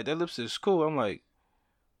 he was like, that lipstick is cool. I'm like,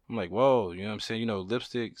 whoa, you know what I'm saying? You know,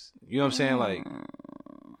 lipsticks, you know what I'm saying? Like,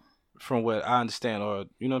 from what I understand, or,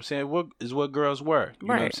 you know what I'm saying, what girls wear. You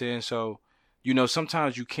know what I'm saying? So, you know,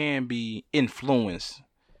 sometimes you can be influenced.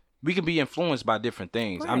 We can be influenced by different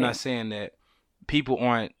things. Right. I'm not saying that people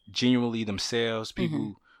aren't genuinely themselves.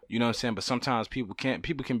 People, you know what I'm saying? But sometimes people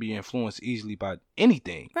can be influenced easily by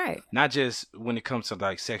anything. Right. Not just when it comes to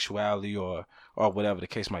like sexuality or whatever the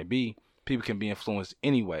case might be. People can be influenced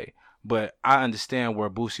anyway. But I understand where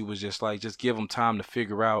Boosie was just like, just give them time to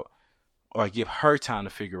figure out, or give her time to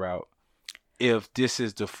figure out if this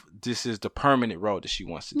is the permanent road that she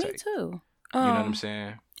wants to take. Me too. You know what I'm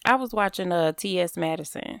saying? I was watching T.S.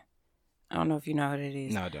 Madison. I don't know if you know what it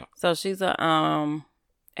is. No, I don't. So she's I won't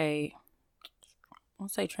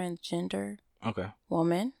say transgender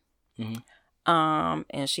woman. Mm-hmm.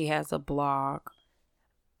 And she has a blog.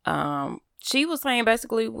 She was saying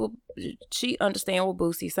basically, well, she understand what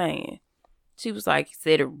Boosie's saying. She was like, he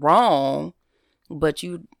said it wrong, but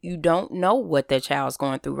you don't know what that child's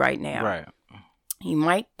going through right now. Right. He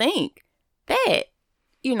might think that,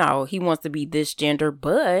 you know, he wants to be this gender,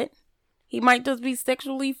 but he might just be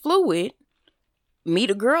sexually fluid,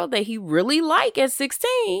 meet a girl that he really like at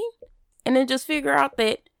 16, and then just figure out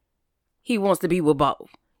that he wants to be with both.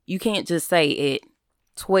 You can't just say at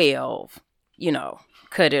 12, you know,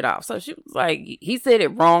 cut it off. So she was like, he said it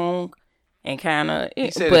wrong and kind of...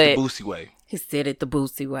 He said it the Boosie way. He said it the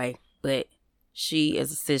Boosie way, but she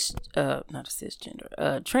is a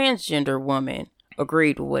transgender woman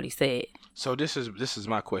agreed with what he said. So this is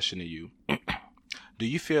my question to you. Do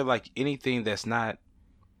you feel like anything that's not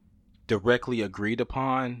directly agreed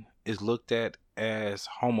upon is looked at as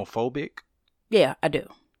homophobic? Yeah, I do.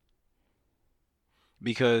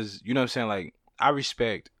 Because, you know what I'm saying? Like, I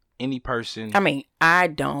respect any person. I mean, I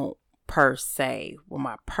don't per se. Well,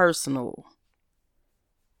 I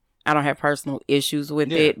don't have personal issues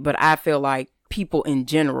with it, but I feel like people in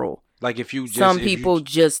general. Like if you just, some people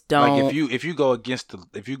just don't. Like if you go against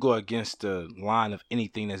the line of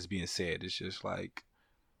anything that's being said, it's just like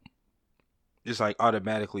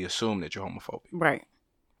automatically assume that you're homophobic. Right.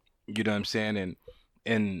 You know what I'm saying?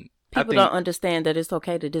 And people don't understand that it's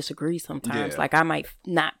okay to disagree sometimes. Yeah. Like I might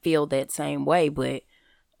not feel that same way, but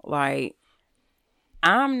like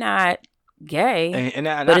I'm not gay,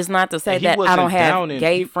 but it's not to say that I don't have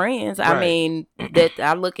gay friends. Right. I mean, that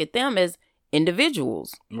I look at them as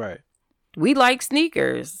individuals. Right. We like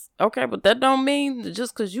sneakers. Okay, but that don't mean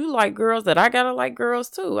just because you like girls that I gotta like girls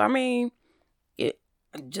too. I mean,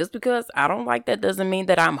 just because I don't like that doesn't mean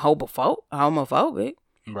that I'm homophobic.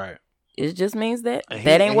 Right. It just means that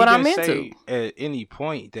ain't what I'm into. At any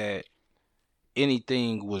point that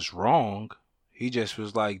anything was wrong, he just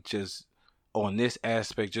was like, just on this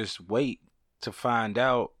aspect, just wait to find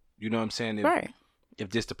out. You know what I'm saying? If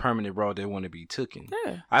this the permanent road they want to be taken.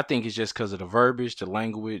 Yeah. I think it's just because of the verbiage, the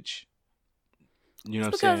language. You know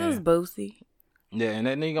what I'm saying? Because it's Boosie. Yeah, and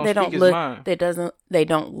then he gonna speak his mind. They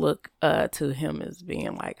don't look to him as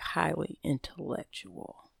being like highly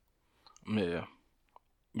intellectual. Yeah.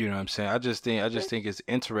 You know what I'm saying? I just think it's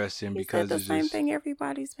interesting because it's the same thing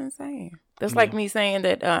everybody's been saying. That's like me saying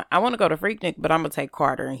that I want to go to Freaknik, but I'm gonna take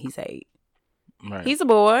Carter, and he's 8. Right. He's a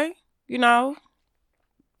boy, you know.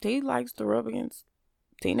 He likes to rub against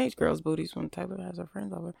teenage girls' booties when Taylor has her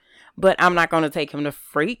friends over. But I'm not gonna take him to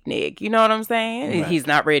Freaknik. You know what I'm saying? Right. He's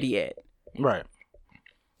not ready yet. Right.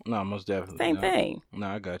 No, most definitely. Same thing. No,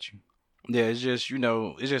 I got you. Yeah, it's just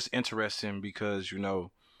it's just interesting because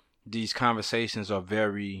these conversations are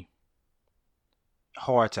very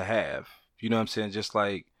hard to have. You know what I'm saying? Just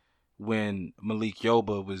like when Malik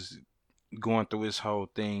Yoba was going through his whole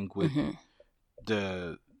thing with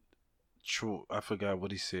I forgot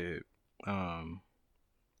what he said.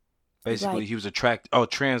 Basically, he was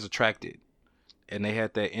trans attracted. And they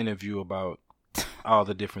had that interview about all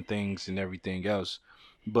the different things and everything else.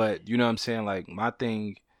 But, you know what I'm saying? Like, my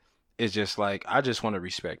thing is just like, I just want to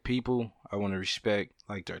respect people. I want to respect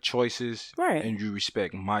like their choices, right? And you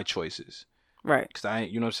respect my choices, right? Because I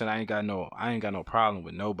ain't, you know what I'm saying, I ain't got no problem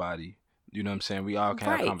with nobody. You know what I'm saying? We all can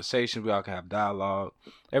have conversations. We all can have dialogue.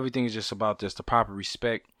 Everything is just about just the proper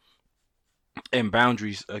respect and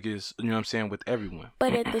boundaries against, you know what I'm saying, with everyone.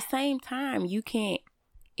 But at the same time, you can't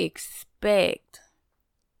expect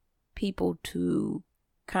people to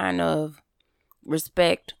kind of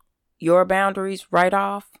respect your boundaries right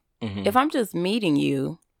off. Mm-hmm. If I'm just meeting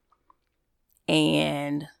you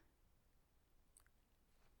and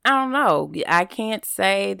I don't know, I can't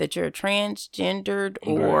say that you're transgendered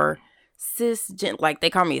or cisgender, like they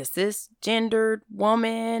call me a cisgendered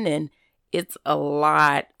woman, and it's a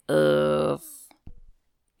lot of,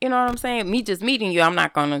 you know what I'm saying? Me just meeting you, I'm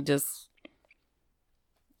not gonna just,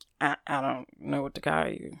 I don't know what to call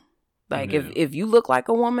you. Like if you look like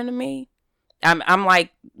a woman to me, I'm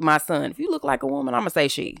like my son. If you look like a woman, I'm gonna say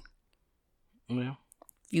she. Yeah.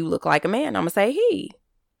 If you look like a man, I'm gonna say he.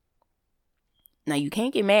 Now you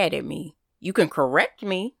can't get mad at me. You can correct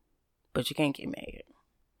me, but you can't get mad.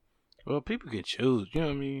 Well, people can choose. You know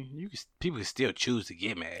what I mean? People can still choose to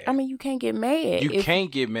get mad. I mean, you can't get mad. You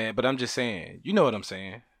can't get mad, but I'm just saying. You know what I'm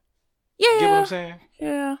saying? Yeah. You get what I'm saying?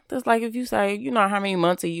 Yeah. That's like if you say, you know how many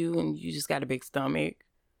months are you, and you just got a big stomach.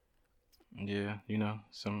 Yeah,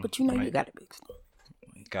 But you got a big stomach.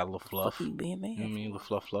 Got a little fluff. Fuck you being mad. You know what I mean? A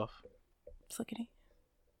little fluff. Suck it in.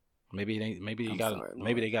 Maybe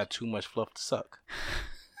they got too much fluff to suck.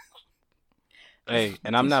 Hey,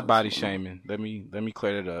 and I'm not body shaming. Let me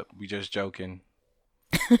clear that up. We just joking.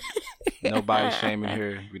 No body shaming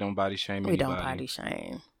here. We don't body shame anybody. We don't body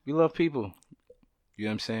shame. We love people. You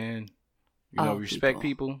know what I'm saying? Respect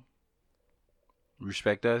people.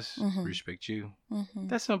 Respect us. Mm-hmm. Respect you. Mm-hmm.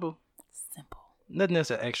 That's simple. Nothing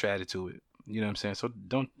else an extra added to it. You know what I'm saying? So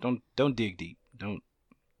don't dig deep. Don't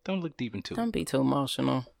look deep into it. Don't be too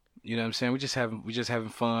emotional. You know what I'm saying? We just having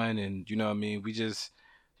fun, and you know what I mean? We just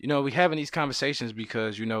we having these conversations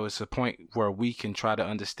because it's a point where we can try to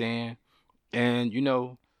understand, and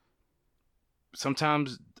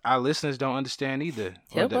sometimes our listeners don't understand either.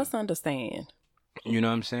 Help us understand. You know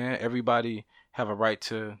what I'm saying? Everybody have a right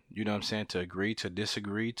to, to agree, to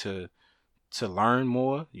disagree, to to learn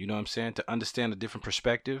more, you know what I'm saying, to understand a different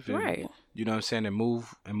perspective, and, right? You know what I'm saying, and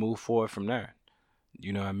move forward from there.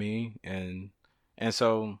 You know what I mean? And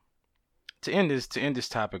so to end this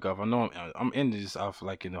topic off, I know I'm ending this off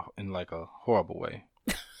like in like a horrible way,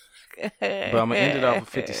 but I'm gonna end it off with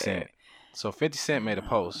 50 Cent. So 50 Cent made a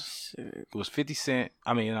post. It was 50 Cent.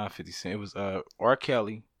 I mean, not 50 Cent. It was R.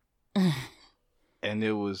 Kelly, and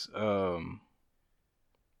it was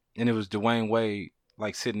Dwayne Wade,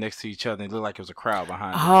 like sitting next to each other. And it looked like it was a crowd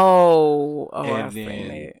behind them. Oh, and I've then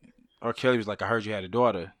seen it. R. Kelly was like, "I heard you had a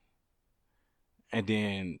daughter," and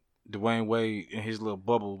then Dwayne Wade in his little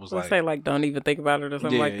bubble was Let's say like, don't even think about it or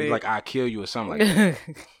something like that. Like I kill you or something like that.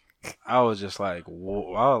 I was just like,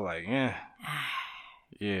 whoa. I was like,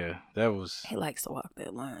 yeah, that was. He likes to walk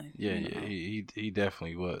that line. Yeah, he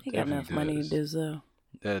definitely would. He got enough money to do so.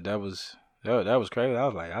 That was crazy. I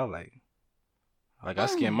was like, I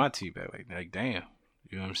skinned my teeth back. Like damn,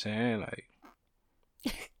 you know what I'm saying? Like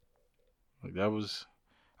that was.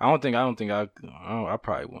 I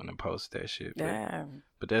probably wouldn't have posted that shit.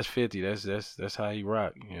 But that's 50. That's how he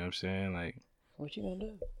rock. You know what I'm saying? Like, what you gonna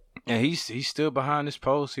do? And he stood behind this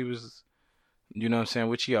post. He was, you know what I'm saying,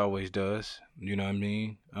 which he always does. You know what I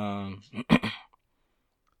mean?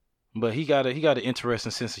 But he got an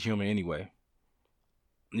interesting sense of humor anyway.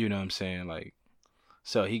 You know what I'm saying? Like,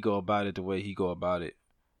 so he go about it the way he go about it.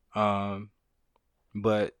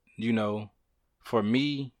 But you know, for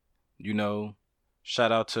me, you know,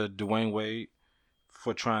 shout out to Dwayne Wade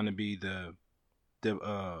for trying to be the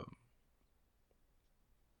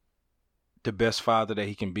best father that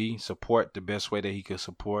he can be, support the best way that he could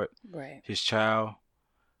support his child.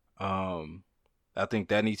 I think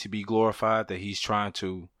that needs to be glorified, that he's trying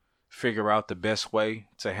to figure out the best way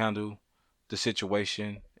to handle the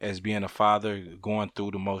situation as being a father, going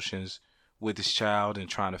through the motions with his child and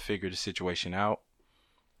trying to figure the situation out.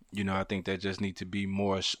 You know, I think that just needs to be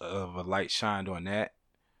more of a light shined on that.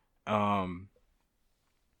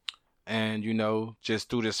 And, you know, just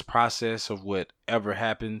through this process of whatever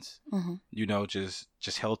happens, you know, just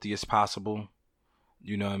healthy as possible.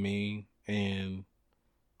 You know what I mean? And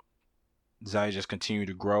Zaya just continue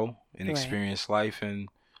to grow and experience life and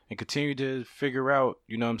continue to figure out,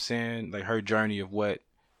 you know what I'm saying, like her journey of what,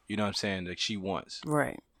 you know what I'm saying, like she wants.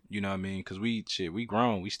 Right. You know what I mean? Because we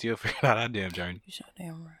grown. We still figuring out our damn journey. You sure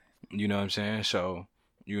damn right. You know what I'm saying? So,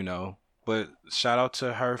 you know, but shout out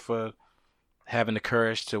to her for having the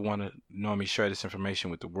courage to want to, you know what I mean, share this information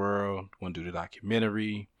with the world, want to do the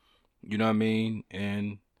documentary, you know what I mean?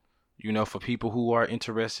 And, you know, for people who are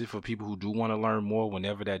interested, for people who do want to learn more,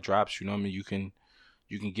 whenever that drops, you know what I mean,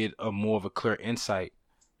 you can get a more of a clear insight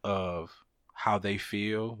of how they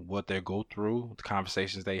feel, what they go through, the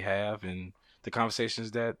conversations they have, and the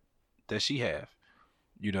conversations that she have.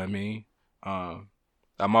 You know what I mean? I'm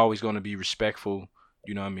always going to be respectful,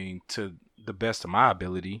 you know what I mean, to the best of my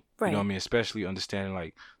ability. Right. You know what I mean? Especially understanding,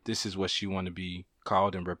 like, this is what she want to be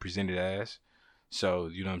called and represented as. So,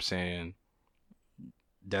 you know what I'm saying?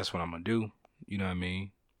 That's what I'm going to do. You know what I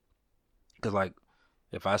mean? Because, like,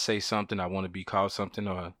 if I say something, I want to be called something,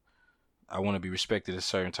 or I want to be respected a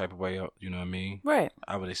certain type of way, you know what I mean? Right.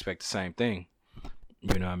 I would expect the same thing.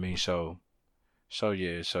 You know what I mean? So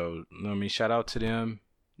yeah. So, you know what I mean? Shout out to them,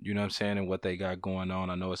 you know what I'm saying, and what they got going on.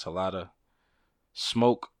 I know it's a lot of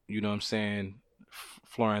smoke, you know what I'm saying,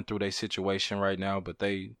 flowing through their situation right now, but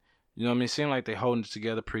they, you know what I mean, seem like they holding it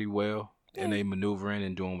together pretty well, and they maneuvering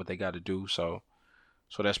and doing what they got to do. So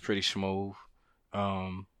that's pretty smooth. I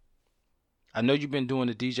know you've been doing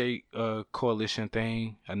the DJ coalition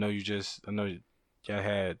thing. I know y'all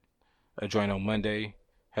had a joint on Monday.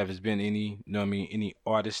 Have there been any, you know what I mean, any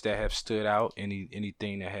artists that have stood out?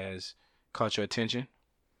 Anything that has caught your attention?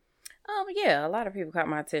 Yeah, a lot of people caught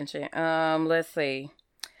my attention. Let's see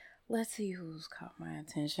who's caught my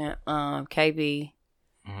attention. KB.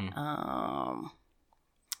 Mm-hmm. I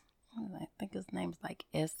think his name's like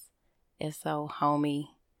SO Homie.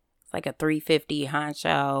 It's like a 350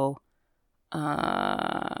 honcho.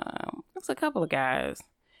 It's a couple of guys.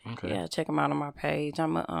 Okay. Yeah, check them out on my page.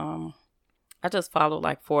 I just followed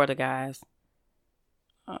like 4 of the guys.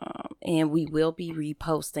 And we will be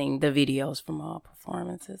reposting the videos from all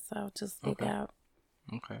performances. So just look out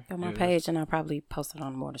on my page, and I'll probably post it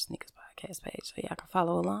on the More Than Sneakers podcast page, so y'all can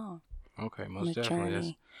follow along. Okay, most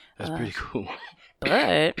definitely. That's pretty cool.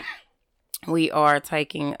 But we are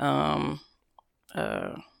taking what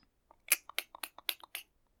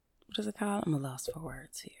is it called? I'm a lost for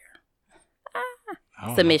words here.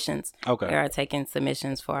 Submissions. Okay. We are taking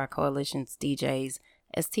submissions for our coalition's DJs,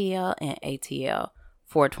 STL and ATL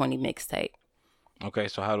 420 mixtape. Okay,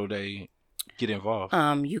 so how do they get involved?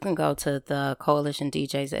 You can go to the Coalition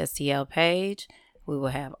DJs STL page. We will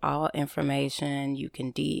have all information. You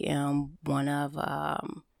can DM one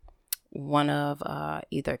of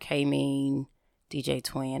either K-Mean, DJ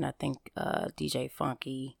Twin, I think DJ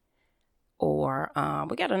Funky, or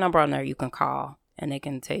we got a number on there you can call, and they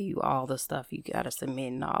can tell you all the stuff you got to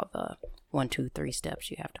submit and all the 1, 2, 3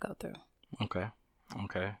 steps you have to go through. Okay.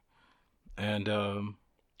 And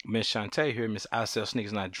Miss Shantae here, Miss I Sell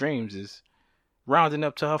Sneakers Not Dreams, is rounding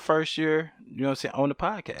up to her first year, you know what I'm saying, on the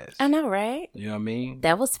podcast. I know, right? You know what I mean?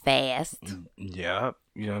 That was fast. Yeah.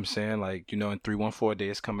 You know what I'm saying? Like, you know, in 314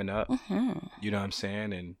 days coming up. Mm-hmm. You know what I'm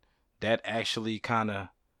saying? And that actually kind of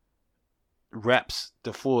wraps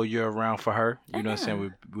the full year around for her. You know what I'm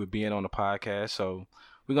saying? With being on the podcast. So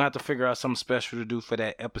we're going to have to figure out something special to do for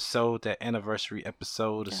that episode, that anniversary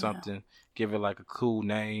episode or something. Give it like a cool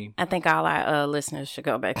name. I think all our listeners should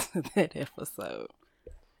go back to that episode.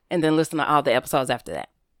 And then listen to all the episodes after that.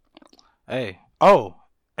 Hey. Oh,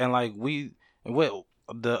 and like the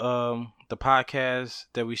podcast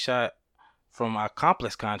that we shot from our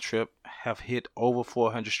ComplexCon trip have hit over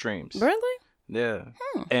 400 streams. Really? Yeah.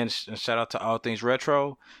 And shout out to All Things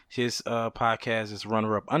Retro. His podcast is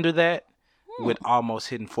runner up under that with almost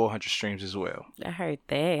hitting 400 streams as well. I heard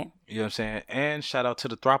that. You know what I'm saying? And shout out to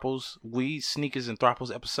the Thropples Weed, Sneakers, and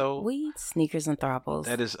Thropples episode. Weed, Sneakers, and Thropples.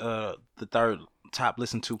 That is the third top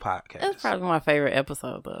listened to podcast. That's probably my favorite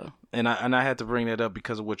episode though. And I had to bring that up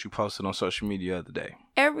because of what you posted on social media the other day.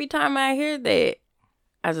 Every time I hear that,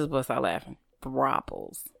 I just bust out laughing.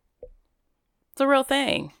 Thropples. It's a real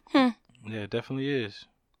thing. Yeah, it definitely is.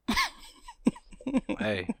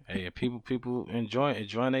 hey, people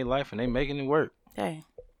enjoying their life and they making it work. Hey,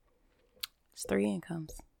 it's 3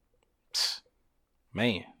 incomes.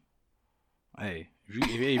 Man, hey,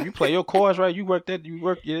 if you play your cards right,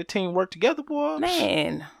 your team work together, boy.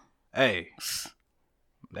 Man, hey,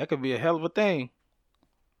 that could be a hell of a thing.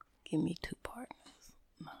 Give me 2 partners.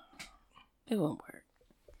 No, it won't work.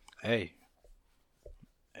 Hey,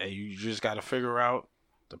 you just got to figure out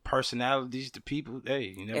the personalities, the people.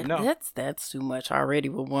 Hey, you never know. That's too much already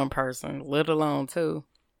with one person, let alone 2.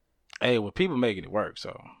 Hey, well, people making it work,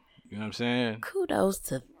 so you know what I'm saying. Kudos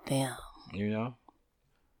to them. You know,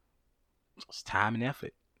 it's time and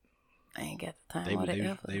effort. I ain't got the time or the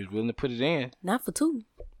effort. They was willing to put it in. Not for 2.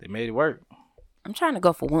 They made it work. I'm trying to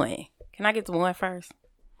go for 1. Can I get to 1 first?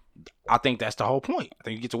 I think that's the whole point. I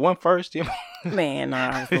think you get to 1 first. Man,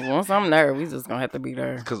 nah. Once I'm there, we just gonna have to be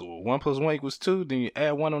there. Because 1 + 1 = 2. Then you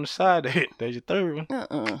add 1 on the side. There's your third one.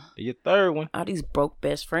 There's your third one. All these broke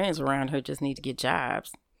best friends around her just need to get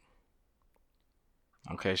jobs.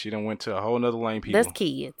 Okay, she done went to a whole nother lane, people. That's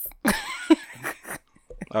kids.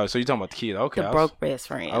 Oh, so you talking about the kid? Okay, the broke best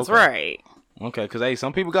friends, okay. Right? Okay, because hey,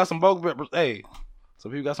 some people got some broke. Hey,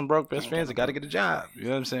 some people got some broke best friends that got to get a job. You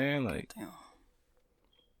know what I'm saying? Like,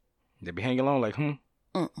 they be hanging along like,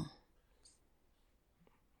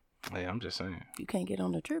 Hey, I'm just saying. You can't get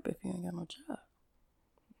on the trip if you ain't got no job.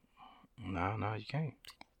 No, you can't.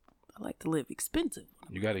 I like to live expensive.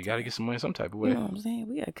 You gotta get some money some type of way. You know what I'm saying?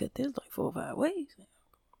 We gotta cut this like 4 or 5 ways.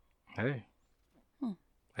 Hey.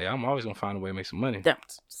 Hey, I'm always gonna find a way to make some money.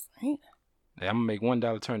 That's hey, I'm gonna make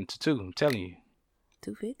 $1 turn into 2. I'm telling you.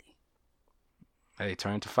 $2.50. Hey,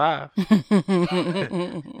 turn to 5.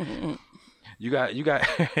 You got.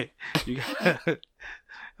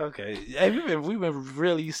 Okay. Hey, we've been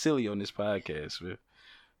really silly on this podcast, man.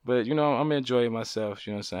 But you know, I'm enjoying myself.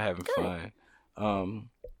 You know what I'm saying? Having fun.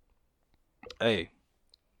 Hey,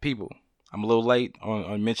 people, I'm a little late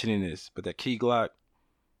on mentioning this, but that Key Glock,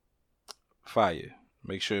 fire.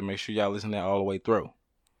 Make sure y'all listen to that all the way through.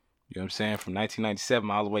 You know what I'm saying? From 1997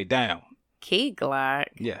 all the way down. Key Glock.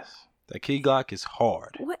 Yes, that Key Glock is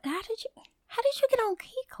hard. What? How did you get on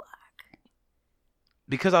Key Glock?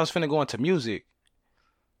 Because I was finna go into music,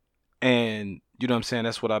 and you know what I'm saying.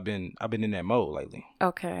 That's what I've been in that mode lately.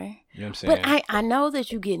 Okay. You know what I'm saying? But I know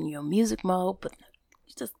that you get in your music mode, but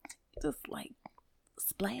you just like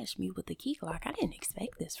splash me with the Key Glock. I didn't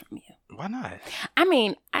expect this from you. Why not? I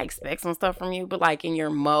mean, I expect some stuff from you, but like in your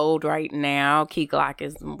mode right now, Key Glock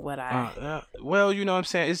is what I. Well, you know what I'm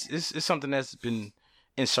saying. It's something that's been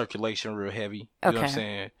in circulation real heavy. You know what I'm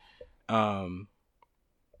saying?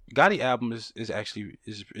 Gotti album is actually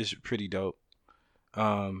pretty dope.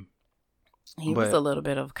 He was a little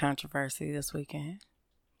bit of controversy this weekend.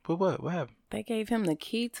 But what happened? They gave him the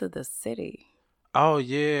key to the city. Oh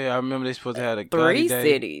yeah, I remember they supposed to have a 3 Gotti day.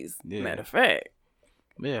 cities. Yeah. Matter of fact.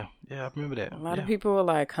 Yeah, I remember that. A lot of people were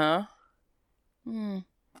like, "Huh?"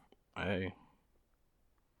 Hey,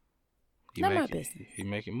 Not my business. He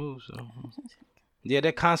making moves. So. Yeah,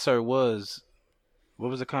 that concert was. What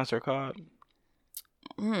was the concert called?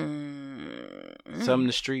 Some in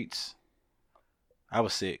the streets. I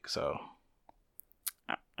was sick, so.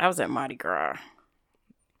 I was at Mardi Gras.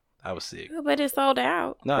 I was sick. But it sold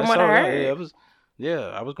out. No, it sold out. Yeah,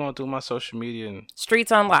 I was going through my social media and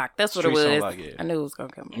Streets Unlocked. That's what it was. Unlocked, yeah. I knew it was gonna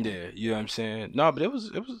come. Yeah, you know what I'm saying. No, but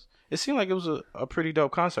it seemed like it was a pretty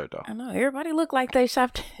dope concert though. I know everybody looked like they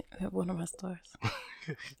shopped at one of my stores.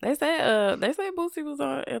 They said Boosie was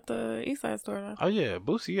at the East Side store though. Oh yeah,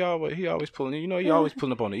 Boosie he always pulling. You know he always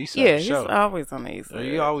pulling up on the East Side. Yeah, he's always on the East Side.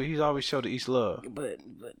 He's always showed the East love. But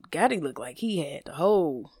Gotti looked like he had the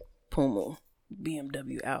whole Puma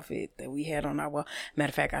BMW outfit that we had on our wall.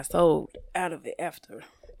 Matter of fact, I sold out of it after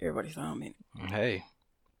everybody saw him in it. Hey,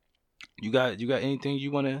 you got anything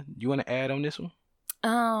you wanna add on this one?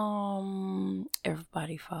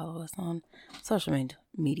 Everybody follow us on social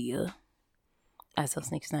media. I Sell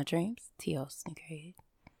Sneakers Not Dreams. T.O. Sneakerhead.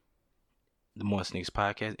 The More Sneaks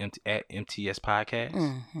Podcast at MTS Podcast.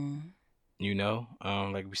 Mm-hmm. You know,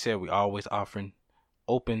 like we said, we always offering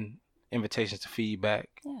open invitations to feedback.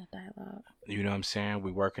 Yeah, dialogue. You know what I'm saying?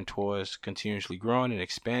 We're working towards continuously growing and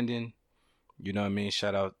expanding. You know what I mean?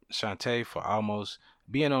 Shout out Shantae for almost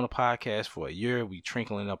being on the podcast for a year. We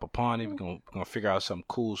trickling up upon it. We're gonna figure out something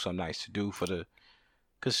cool, something nice to do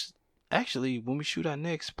because actually when we shoot our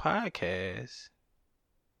next podcast,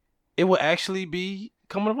 it will actually be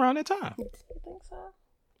coming around that time. You think so?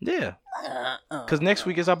 Yeah. Because next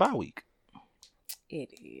week is our bye week. It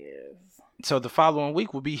is. So the following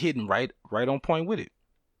week will be hitting right on point with it.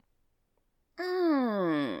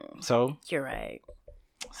 So you're right.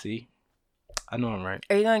 See, I know I'm right.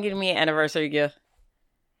 Are you gonna give me an anniversary gift?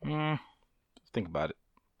 Think about it.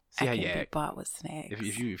 See how you act. Bought with snacks.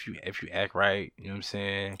 If you act right, you know what I'm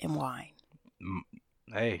saying. And wine.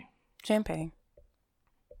 Hey. Champagne.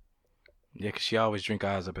 Yeah, because she always drink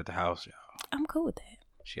ours up at the house, y'all. I'm cool with that.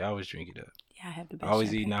 She always drink it up. Yeah, I have the best. Always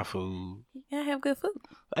champagne. eating our food. Yeah, I have good food.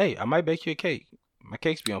 Hey, I might bake you a cake. My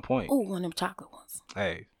cakes be on point. Ooh, one of them chocolate ones.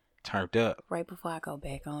 Hey, turned up. Right before I go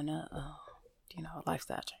back on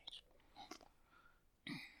lifestyle change.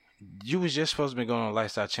 You was just supposed to be going on a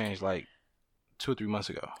lifestyle change like 2 or 3 months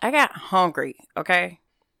ago. I got hungry, okay?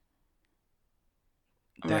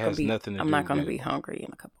 I'm not going to be hungry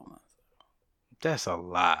in a couple months. That's a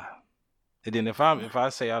lie. And then if I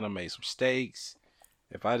say I done made some steaks,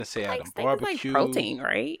 if I done say I done barbecue, like protein,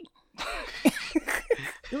 right?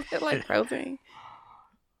 Is it like protein?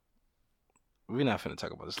 We're not finna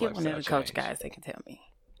talk about this Get lifestyle change. one of the coach guys, they can tell me.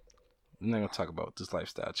 We're not gonna talk about this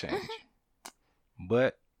lifestyle change.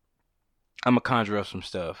 But I'm gonna conjure up some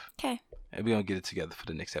stuff. Okay. And we're gonna get it together for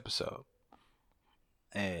the next episode.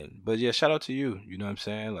 But yeah, shout out to you. You know what I'm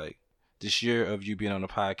saying? Like, this year of you being on the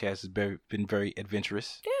podcast has been very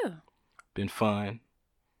adventurous. Yeah. Been fun.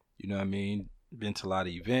 You know what I mean? Been to a lot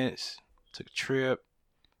of events. Took a trip.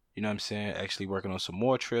 You know what I'm saying? Actually working on some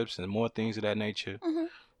more trips and more things of that nature. Mm-hmm.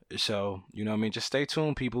 So, you know what I mean? Just stay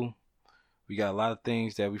tuned, people. We got a lot of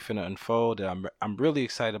things that we finna unfold that I'm really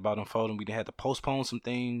excited about unfolding. We had to postpone some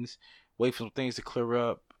things, wait for some things to clear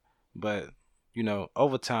up. But, you know,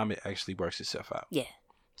 over time, it actually works itself out. Yeah.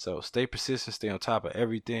 So stay persistent, stay on top of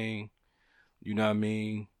everything. You know what I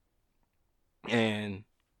mean? And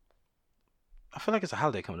I feel like it's a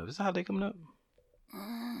holiday coming up. Is a holiday coming up?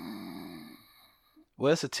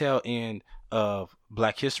 Well, it's a tail end of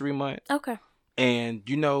Black History Month. Okay. And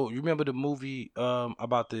you remember the movie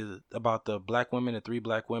about the black women, the 3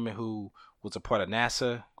 black women who was a part of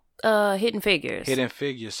NASA? Hidden Figures. Hidden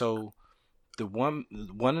Figures. So the one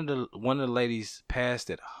of the ladies passed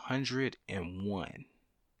at 101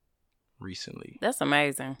 recently. That's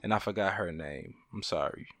amazing. And I forgot her name. I'm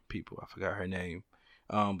sorry, people. I forgot her name.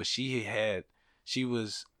 But she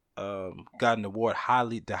was got an award,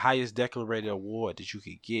 the highest decorated award that you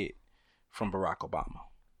could get from Barack Obama.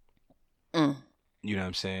 You know what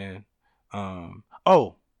I'm saying?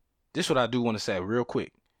 This is what I do want to say real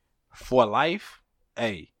quick. For Life,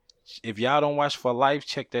 hey, if y'all don't watch For Life,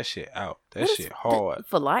 check that shit out. That shit hard.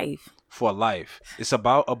 For Life. For Life. It's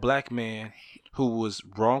about a black man who was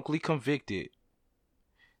wrongly convicted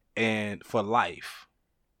and for life.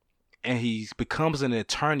 And he becomes an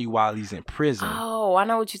attorney while he's in prison. Oh, I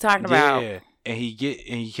know what you're talking about. Yeah. And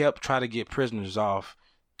he kept trying to get prisoners off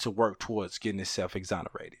to work towards getting himself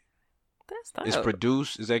exonerated. That's dope.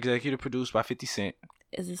 It's executive produced by 50 Cent.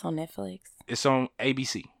 Is this on Netflix? It's on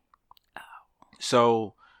ABC. Oh.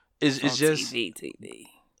 So it's just TV.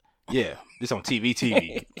 Yeah, it's on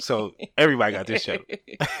TV. So everybody got this show.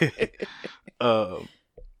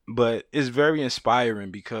 But it's very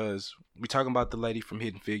inspiring because we're talking about the lady from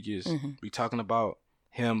Hidden Figures. Mm-hmm. We're talking about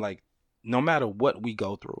him, like, no matter what we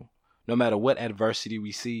go through, no matter what adversity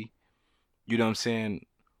we see, you know what I'm saying?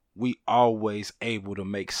 we always able to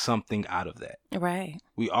make something out of that. Right.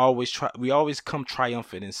 We always come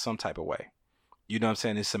triumphant in some type of way. You know what I'm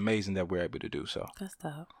saying? It's amazing that we're able to do so. That's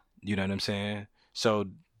dope. You know what I'm saying? So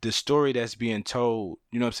the story that's being told,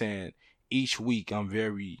 you know what I'm saying? Each week I'm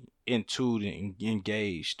very into and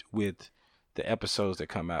engaged with the episodes that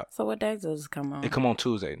come out. So what days does it come on? It come on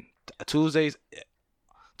Tuesday. Tuesday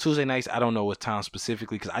nights, I don't know what time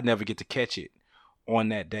specifically because I never get to catch it on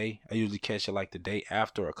that day. I usually catch it like the day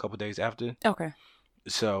after or a couple days after. Okay.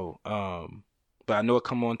 So, but I know it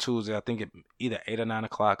come on Tuesday. I think it either 8 or 9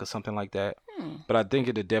 o'clock or something like that. But I think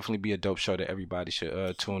it'll definitely be a dope show that everybody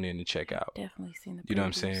should tune in and check out. Definitely seen the. You know what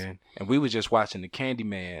I'm saying? And we were just watching the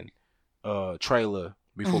Candyman trailer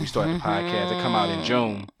before we started the podcast. It come out in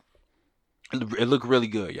June. It looked really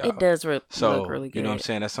good, y'all. It does look really good. You know what I'm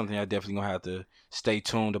saying? That's something I definitely gonna have to stay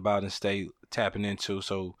tuned about and stay tapping into.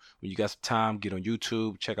 So when you got some time, get on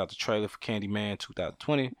YouTube, check out the trailer for Candyman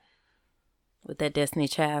 2020. With that Destiny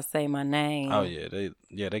Child Say My Name. Oh yeah,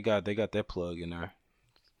 they got that plug in there.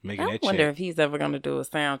 Making I that wonder check. if he's ever gonna do a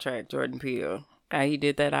soundtrack, Jordan Peele. He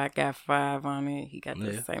did that I Got 5 on it. He got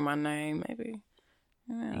to Say My Name, maybe.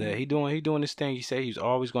 Yeah, he doing this thing. He said he's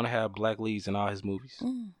always gonna have black leads in all his movies.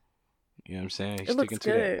 You know what I'm saying? He's sticking to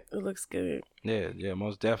that. It looks good. Yeah,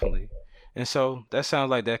 most definitely. And so that sounds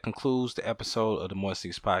like that concludes the episode of the More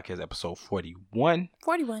Six Podcast, episode 41.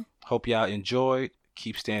 41. Hope y'all enjoyed.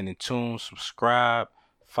 Keep staying in tune. Subscribe.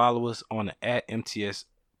 Follow us on the @MTS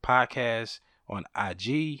Podcast on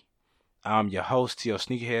IG. I'm your host, T.O.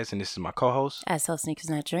 Sneakerheads, and this is my co-host. I Sell Sneakers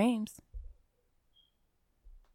Not Dreams.